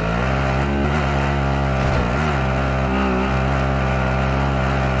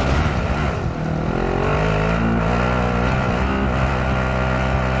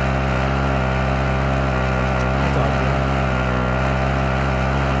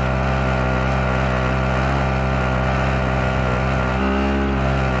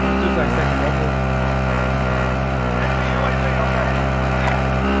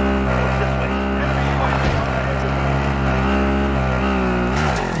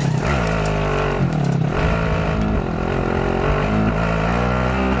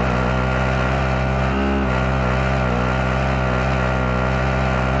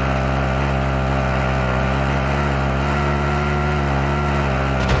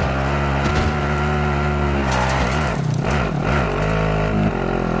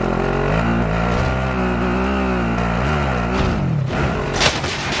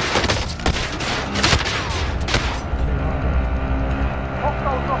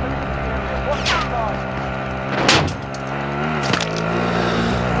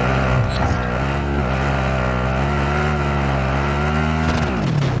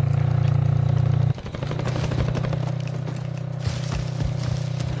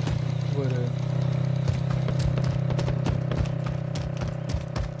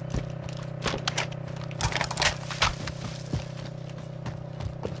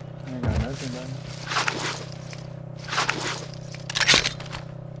 That's in there.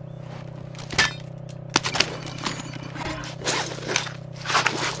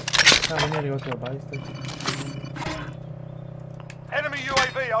 We need to go to a buy station. Enemy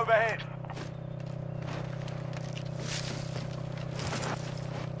UAV overhead.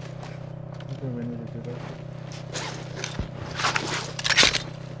 I think we need to do that.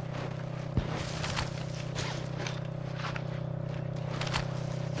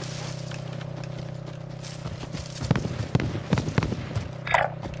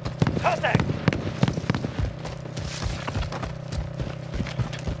 Contact.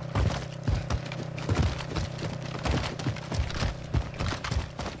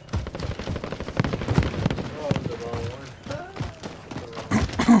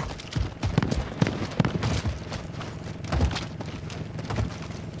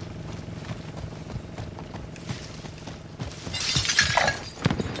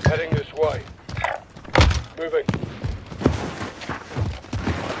 Heading this way. Moving.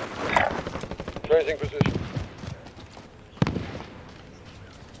 Changing position.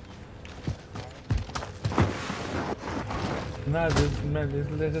 Nah, just,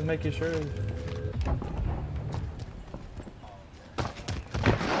 man, let's just make sure.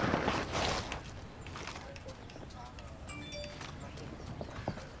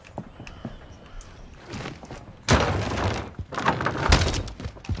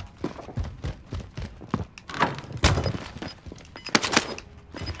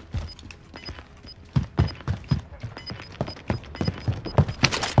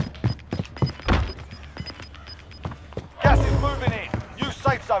 Gas is moving in. New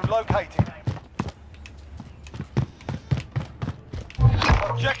safe zone located.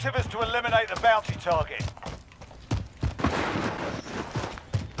 Objective is to eliminate the bounty target.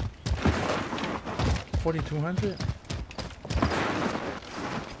 4,200.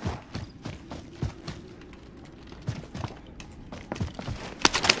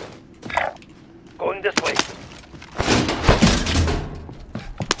 Going this way.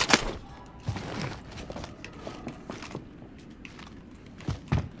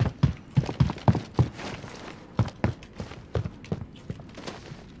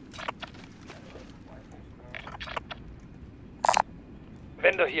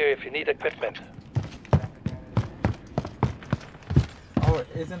 Vendor here if you need equipment. Oh,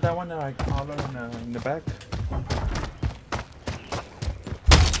 isn't that one that I collar in the back?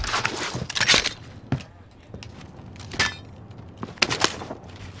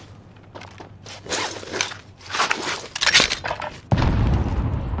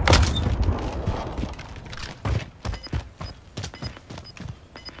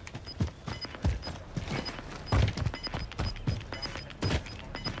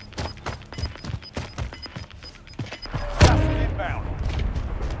 Gas inbound.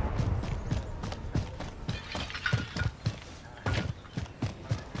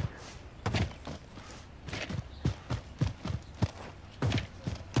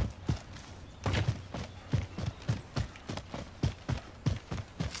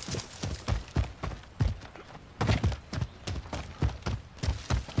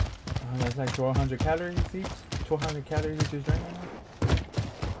 That's like 1,200 calories each. 1,200 calories each is drink.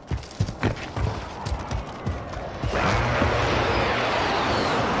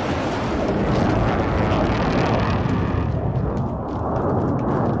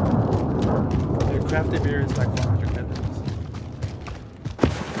 The crafted beer is like 400 calories.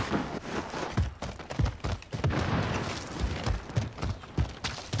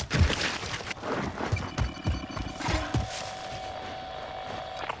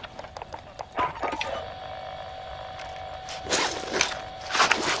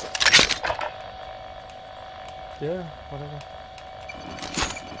 Yeah, whatever.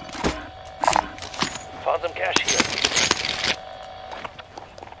 Found some cash here.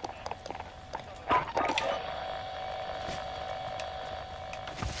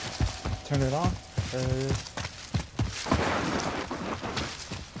 Turn it on. There it is.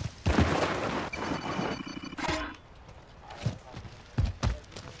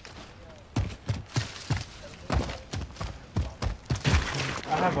 I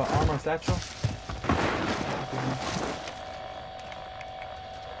have an armor satchel.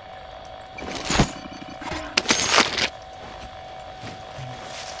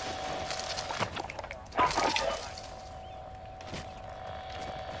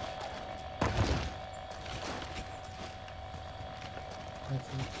 That's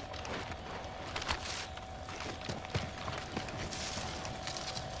it.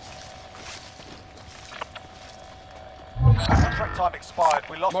 Contract time expired.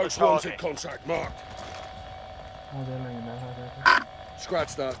 We lost Most the wanted target. contract marked. Oh, they're laying that.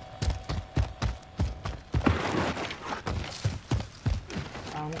 Scratch that.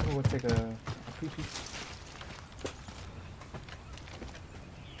 I'm gonna go take a pee-pee.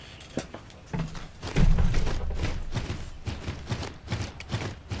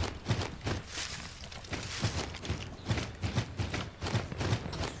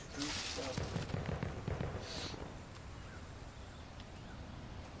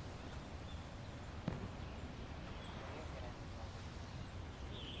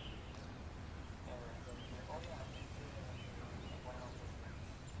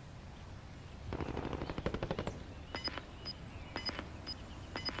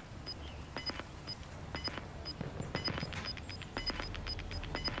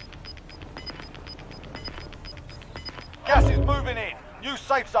 Gas is moving in. New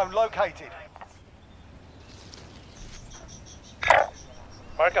safe zone located.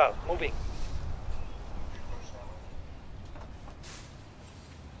 Mark out. Moving.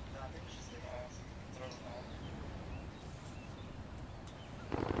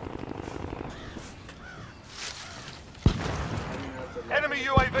 Enemy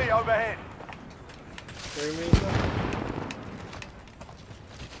UAV overhead.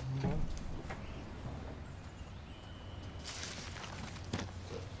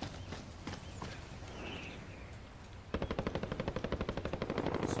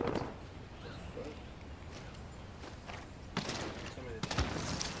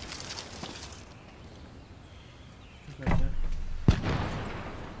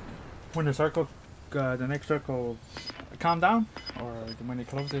 When the circle, the next circle, calm down, or when it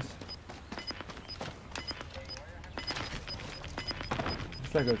closes.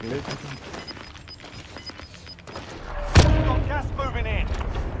 It's like a glitch. Got gas moving in.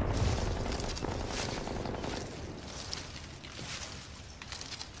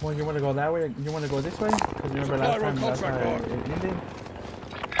 Well, you want to go that way? You want to go this way? Because you remember last time that's how it ended?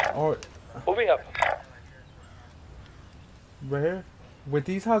 Or Moving up. right here? With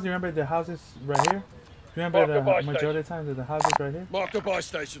these houses, you remember the houses right here? You remember Mark the buy the majority of the times the houses right here? Mark the buy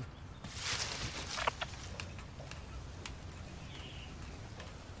station.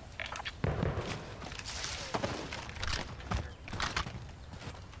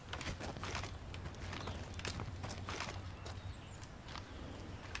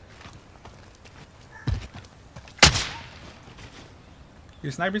 You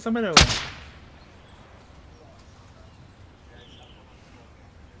sniping somebody or what?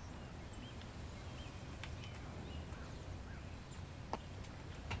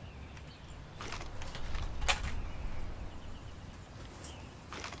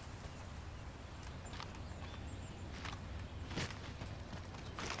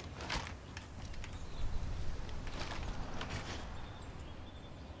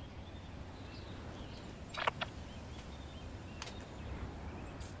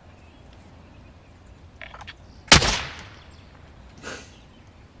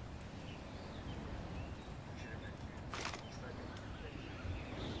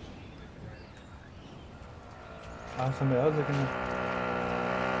 Somebody else looking at.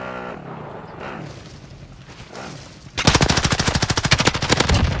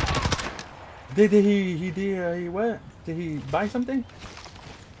 Did he what? Did he buy something?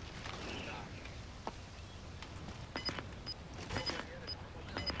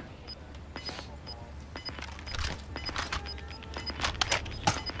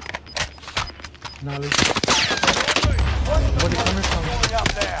 No, What's coming from? Up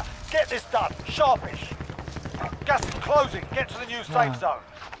there. Get this done. Sharpish. Gas is closing. Get to the new safe zone.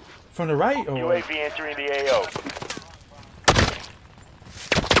 From the right or what? UAV entering the AO.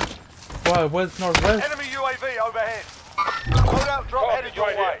 What? What's northwest? Enemy UAV overhead. Loadout drop headed your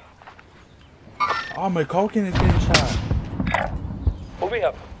way. Oh, my Culkin is getting shot. Moving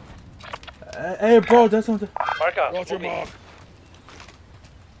up. Hey, bro, that's on the. Mark out. Roger, Moving. Mark.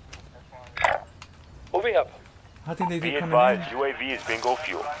 Moving up. I think they Be did coming advised, in. UAV is bingo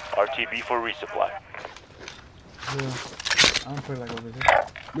fuel. RTB for resupply. Yeah. I'm put like over here.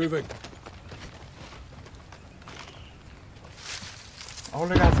 Moving. Oh,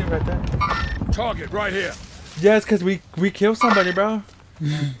 look, I see him right there. Target right here. Yeah, it's because we killed somebody, bro.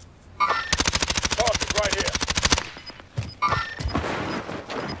 Target right here.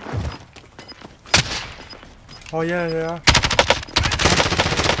 Oh, yeah.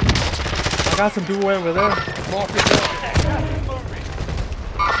 I got some dude over there. Mark the target.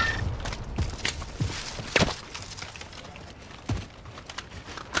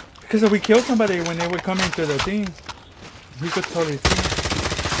 Because we killed somebody when they were coming to the thing. We could totally see.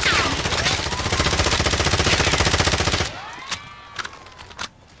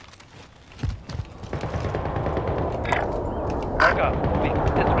 Mark out. Moving.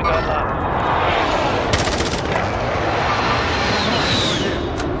 Disregard line.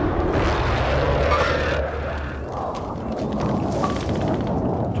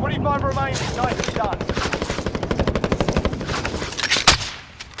 25 remaining. Nicely done.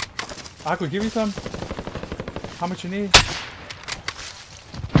 I could give you some. How much you need?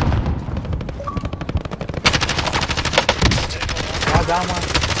 I down one.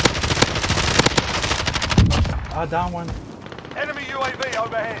 I down one. Enemy UAV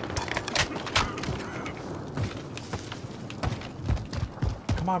overhead.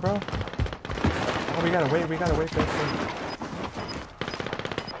 Come on, bro. Oh, we gotta wait for it.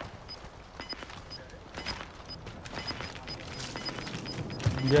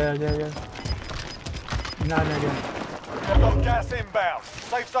 Yeah. No. We've got gas inbound.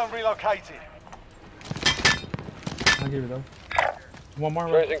 Safe zone relocated. I'll give it though. One more.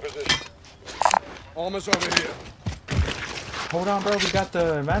 Changing position. Armor's over here. Hold on, bro. We got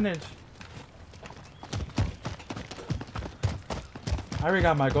the advantage. I already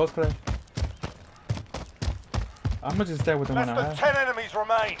got my ghost play. I'm gonna just stay with the Less one I than have. 10 enemies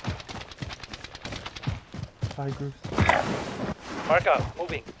remain. 5 groups. Mark out.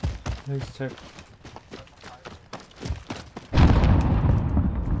 Moving. Let's check.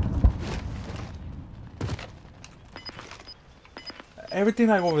 Everything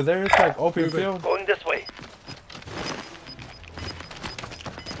like over there is like open field. Going this way.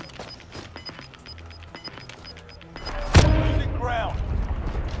 Losing ground.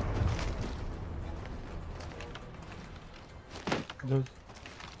 Those.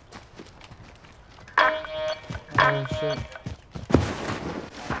 Oh shit.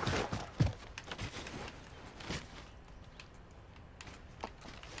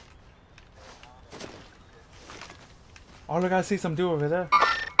 Oh look, I see some dude over there.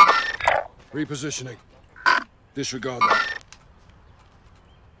 Repositioning. Disregard that.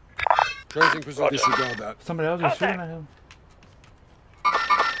 Changing position. Disregard that. Somebody else is shooting at him.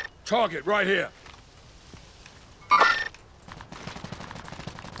 Target right here.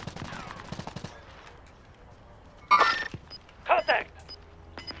 Contact.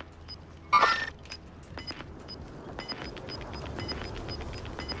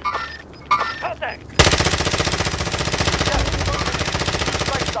 Contact.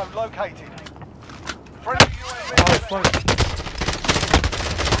 Safe zone located. Friendly UAV. Oh fuck.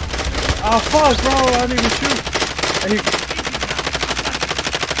 Oh fuck, bro! I didn't even shoot. And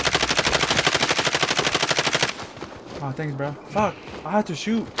oh, thanks, bro. Fuck! I had to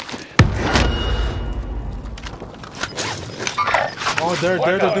shoot. Oh, there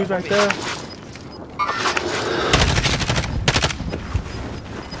the dudes right there.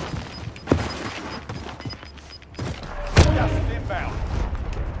 Gas is inbound.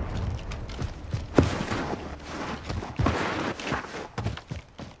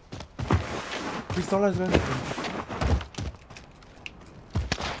 Pistolas, ven.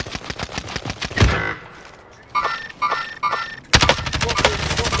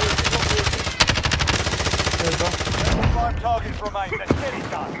 There we go. 5 targets remain. Let's get it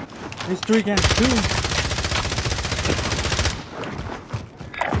done. It's 3 against 2.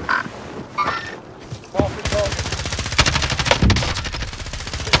 Marking target.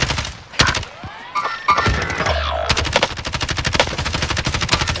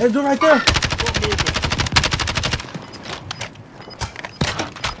 Hey, dude right there.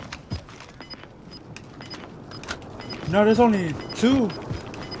 No, there's only 2.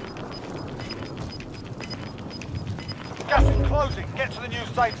 Gas is closing. Get to the new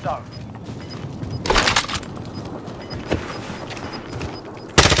safe zone.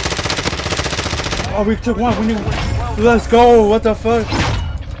 Oh, we took one. We need. Let's go. What the fuck?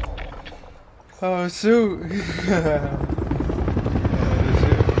 Oh shoot.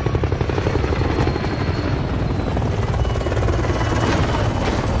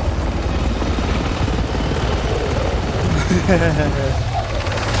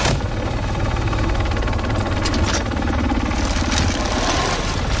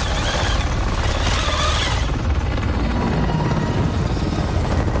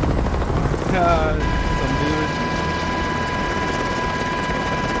 God, some dude.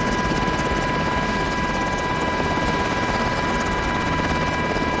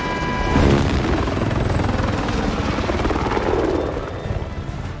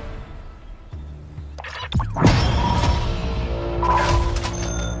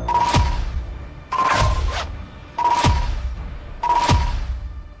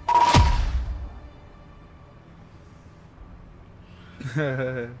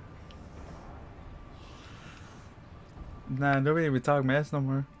 Nah, nobody even talk mess no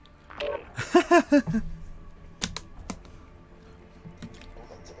more.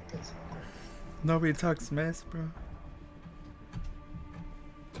 Nobody talks mess, bro.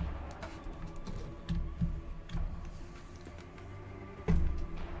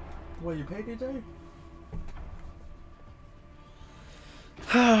 What, you paid DJ?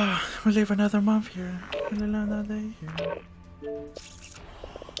 We live another month here. We live another day here.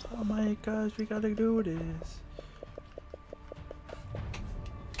 Oh my gosh, we gotta do this.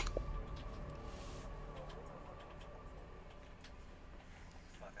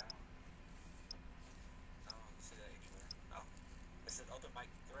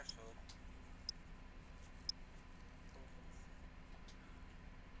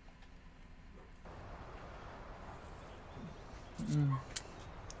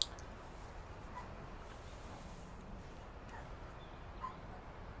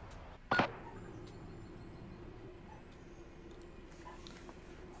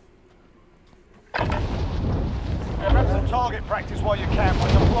 Grab some target practice while you can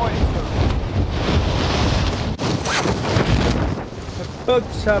when deploying soon. The book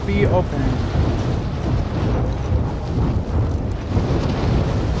shall be open.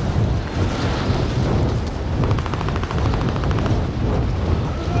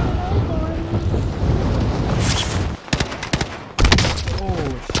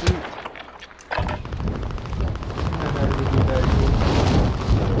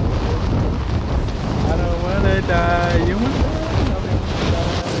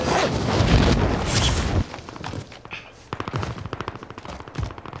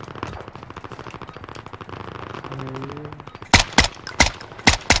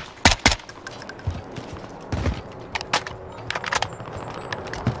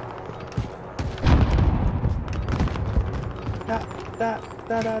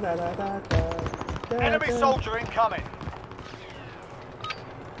 Enemy soldier incoming.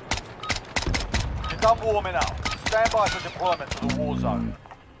 You're done warming up. Stand by for deployment to the war zone.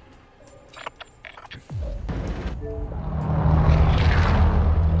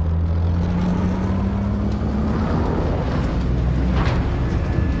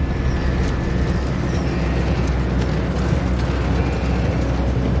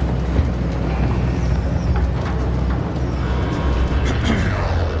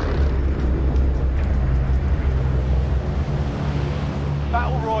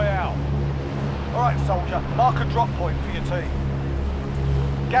 Battle Royale. Alright, soldier, mark a drop point for your team.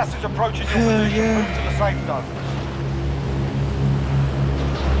 Gas is approaching your position. Move to the safe zone.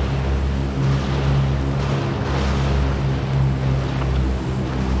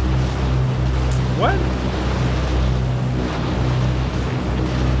 What?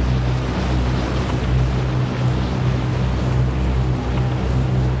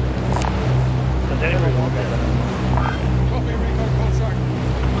 Copy recon contract.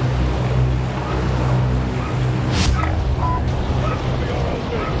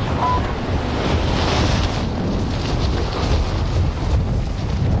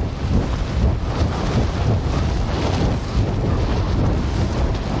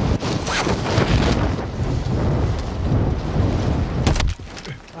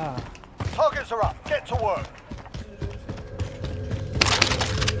 Targets are up. Get to work.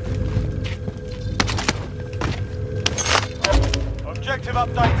 Objective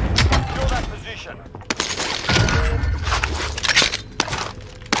updated. Secure that position.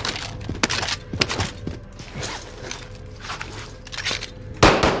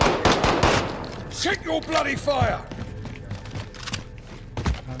 Check your bloody fire!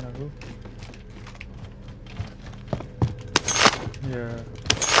 Yeah.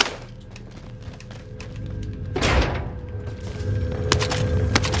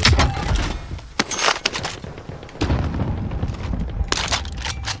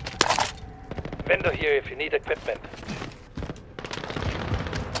 Vendor here if you need equipment.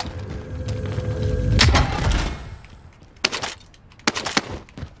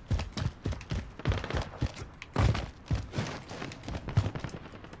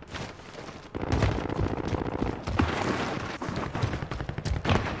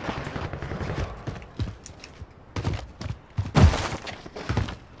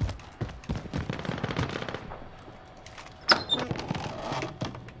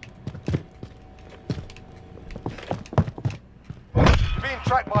 Being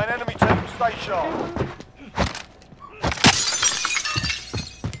tracked by an enemy team. Stay sharp.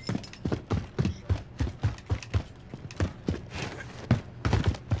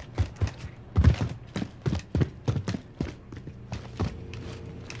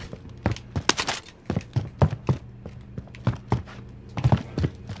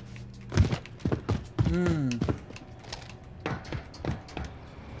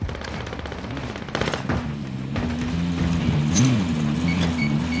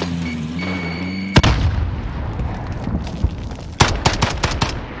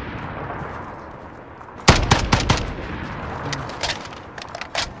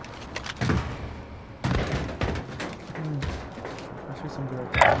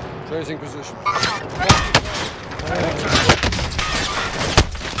 Changing position. Oh,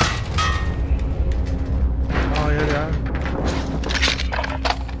 yeah, they are.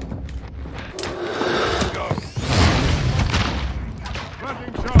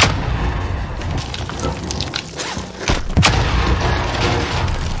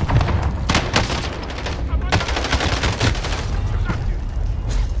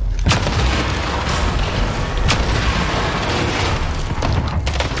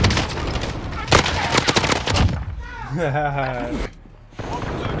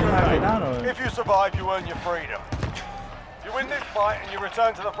 If you survive, you earn your freedom. You win this fight and you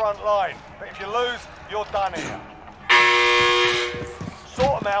return to the front line. But if you lose, you're done here.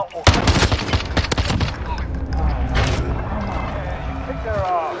 Sort them out or... Yeah, you kick their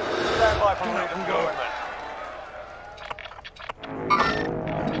ass. Stand by for redeployment.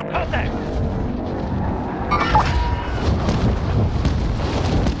 Contact!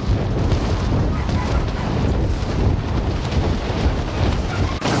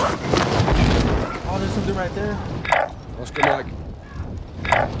 Oh, there's something right there. Oscar Mike.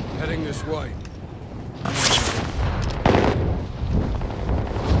 Heading this way.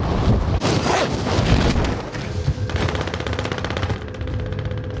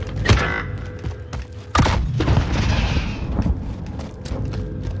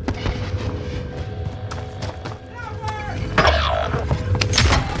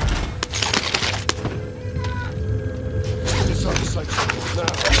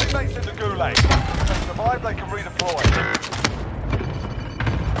 Teammates in the gulag. If they survive, they can redeploy.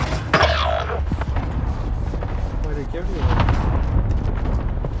 Where'd it give you?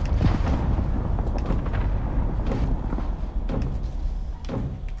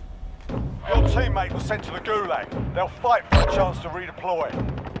 Your teammate was sent to the gulag. They'll fight for a chance to redeploy.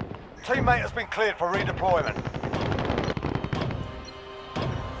 Teammate has been cleared for redeployment.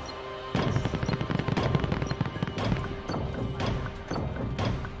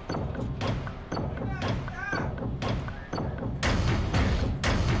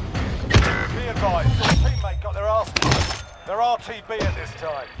 Be advised, your teammate got their ass kicked. They're RTB at this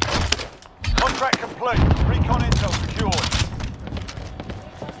time. Contract complete. Recon intel secured.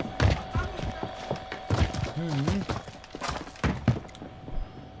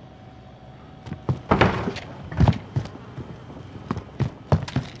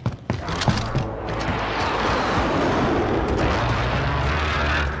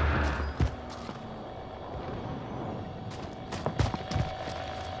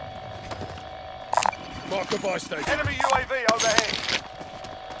 Mark the buy station. Enemy UAV overhead.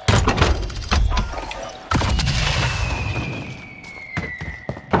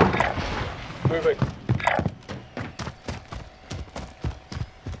 Moving.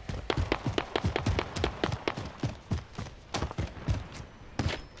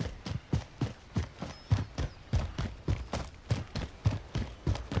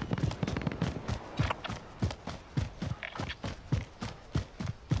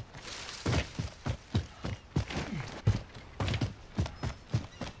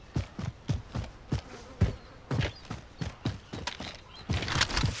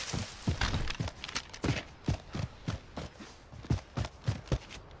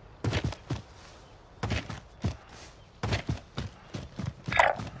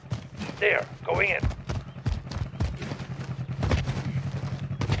 There, going in.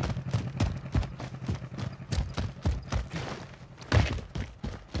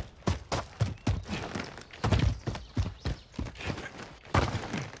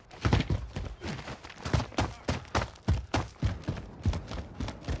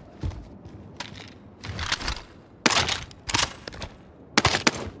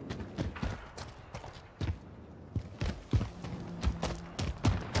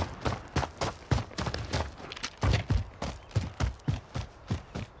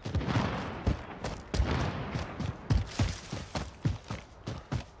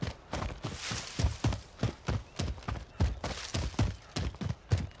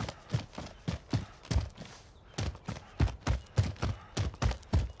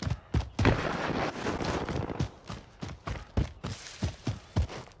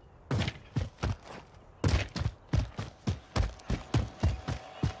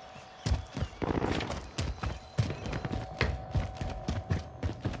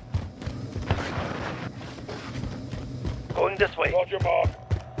 Going this way. Roger, Mark.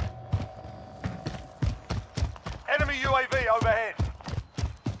 Enemy UAV overhead.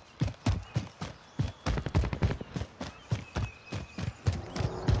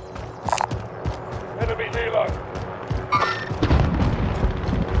 Enemy helo.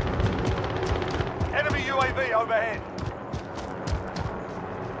 Enemy UAV overhead.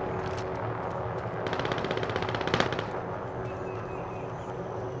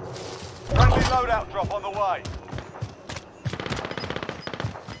 way.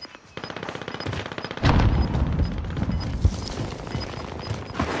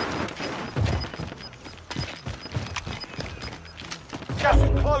 Gas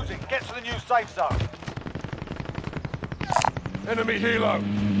is closing. Get to the new safe zone. Enemy helo.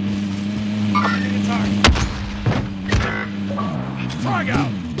 Being attacked. Frag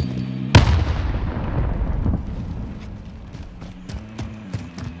out.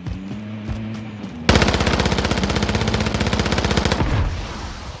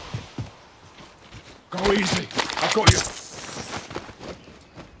 Go easy. I've got you.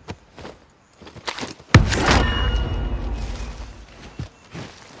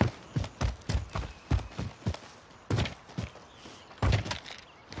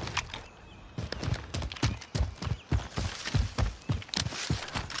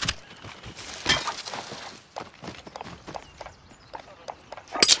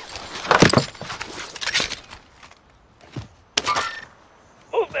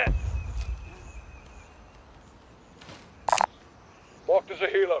 Movement! Marked as a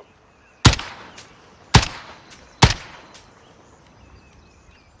helo.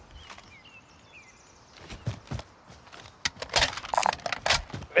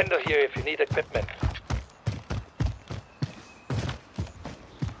 Vendor here if you need equipment.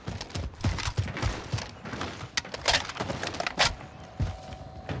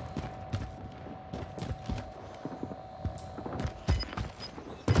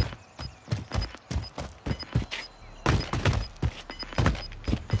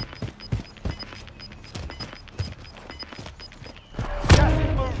 Gas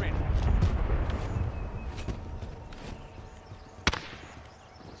is moving.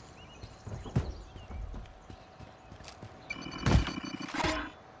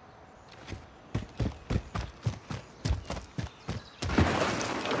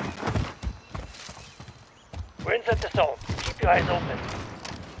 We're inside the zone. Keep your eyes open.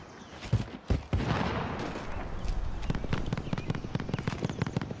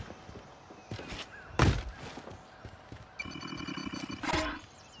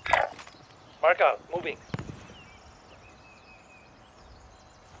 Mark out. Moving.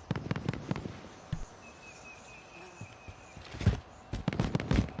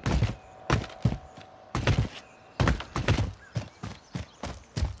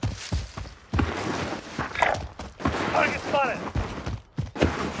 Target spotted.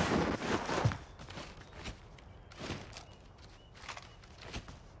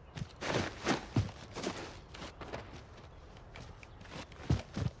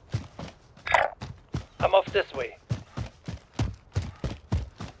 I'm off this way.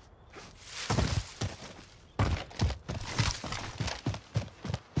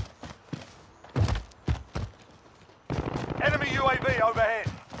 Enemy UAV overhead.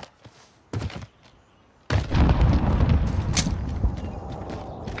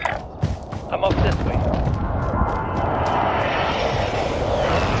 I'm off this way.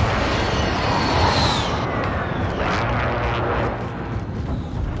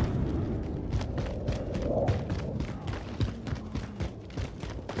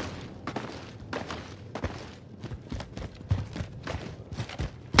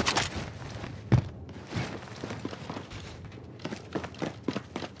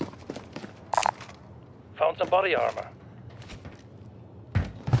 Found some body armor.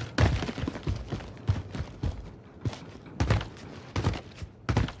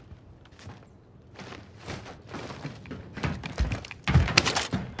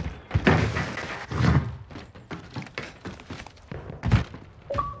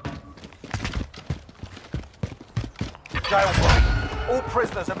 Jailbreak. All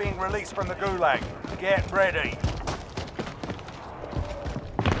prisoners are being released from the gulag. Get ready.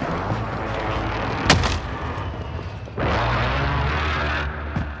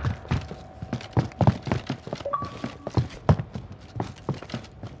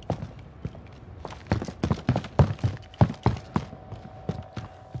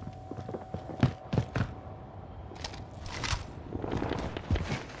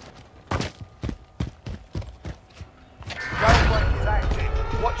 Jailbreak is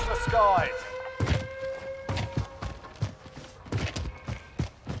active. Watch the skies.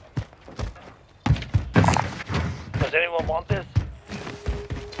 Does anyone want this?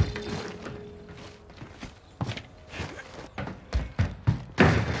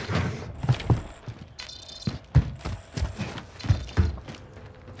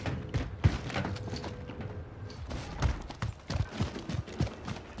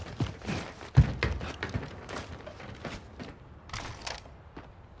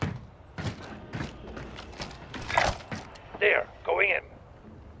 There, going in.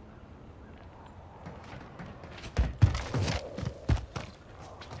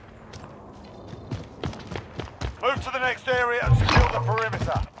 Move to the next area and secure the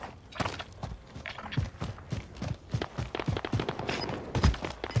perimeter.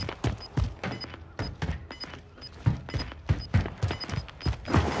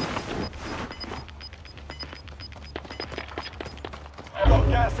 Got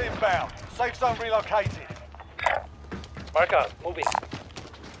gas inbound. Safe zone relocated. Marker, moving.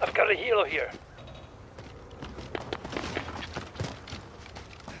 I've got a helo here.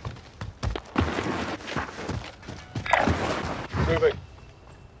 Moving.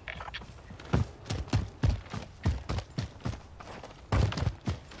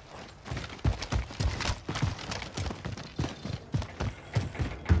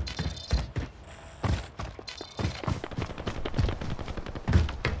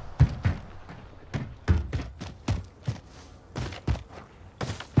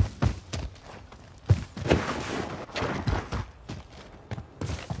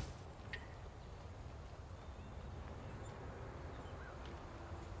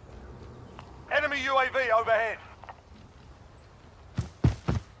 Enemy UAV overhead.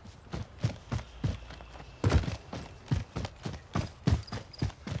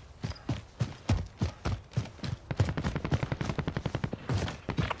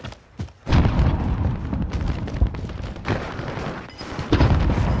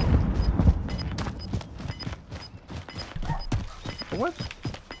 What?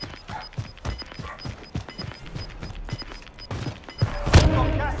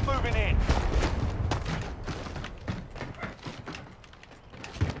 Got gas moving in.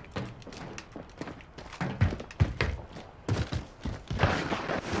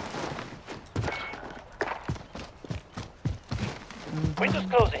 Windows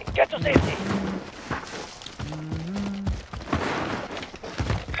closing. Get to safety.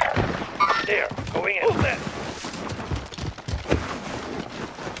 There. Going in. Move that.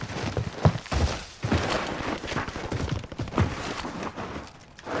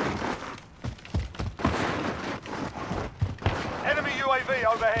 Enemy UAV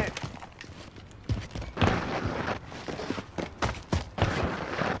overhead.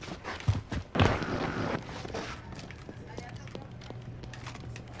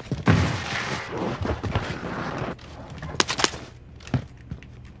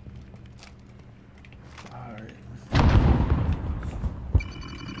 Alright.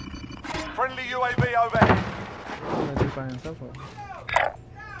 Friendly UAV overhead. What did he by himself or?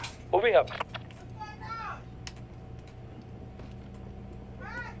 Moving up.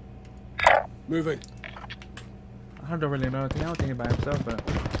 Moving. I don't really know. I don't think he's by himself, but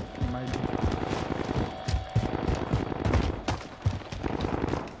he might be.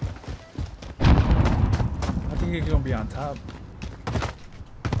 I think he's gonna be on top.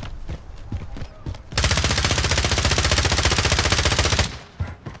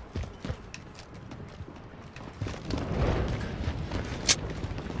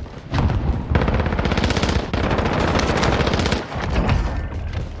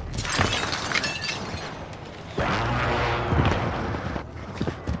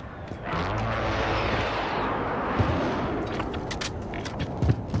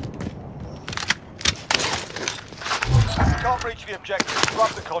 Can't reach the objective. Drop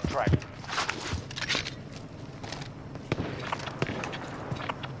the contract.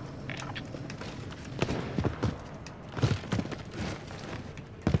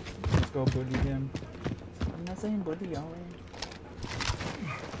 Let's go bully him. I'm not saying bully, always.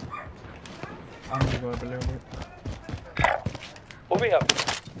 I'm gonna go up a little bit. Moving up.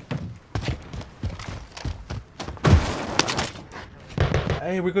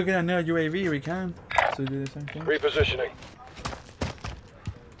 Hey, we could get another UAV. We can. So do the same thing. Repositioning.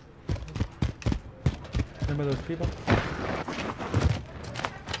 Remember those people?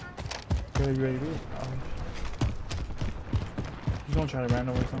 Get a UAV. Oh. He's gonna try to run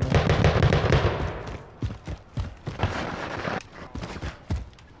over somebody.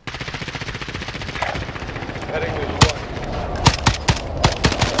 Heading this way.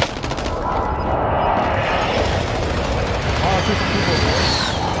 Oh, I see some people.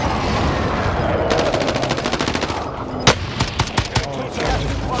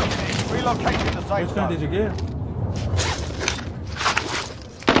 Relocating the safe Which gun zone. did you get?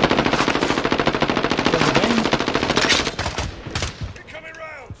 Incoming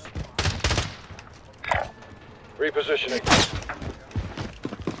rounds. Repositioning.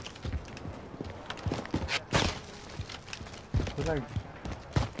 They're like,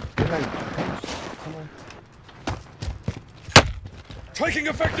 somewhere. Taking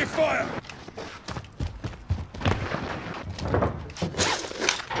effective fire.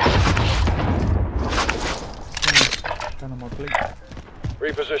 Kind of more plate.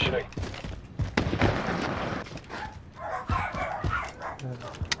 Repositioning.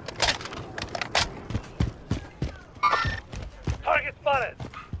 Target spotted.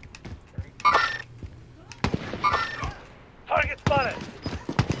 Target spotted.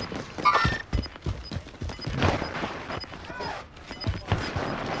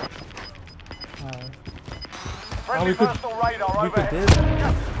 Friendly we could- personal radar we could overhead. do that.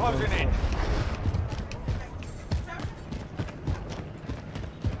 Gas is closing in.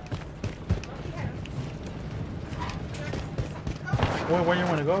 Where you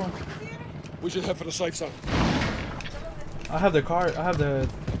want to go? We should head for the safe zone. I have the car. I have the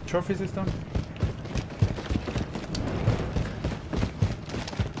trophy system.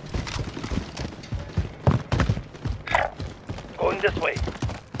 Going this way.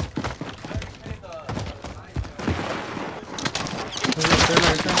 Stay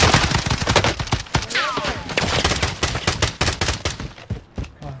right there.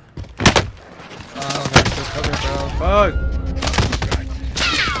 Oh, that's the cover, bro. Fuck.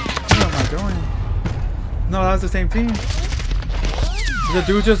 What am I doing? No, that's the same team. The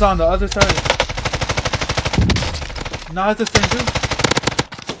dude just on the other side. No, it's the same dude.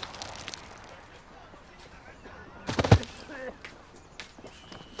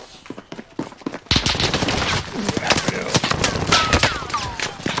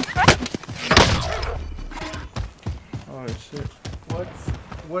 Oh shit.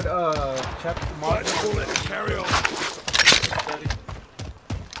 What chapter Fight the bullet. Carry on.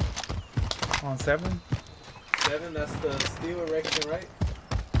 On 7? 7? That's the steel erection, right?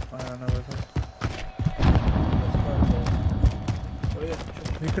 I don't know what that. Oh yeah.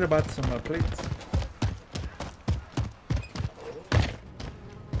 You could have bought some plates.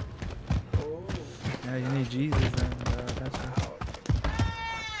 Oh. Yeah, you need Jesus and that's it.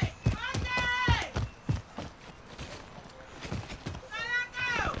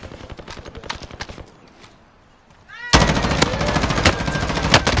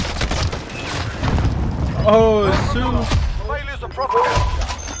 Oh, shoot. Failures of propaganda.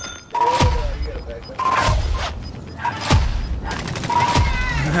 You gotta back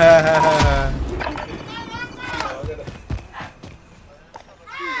that.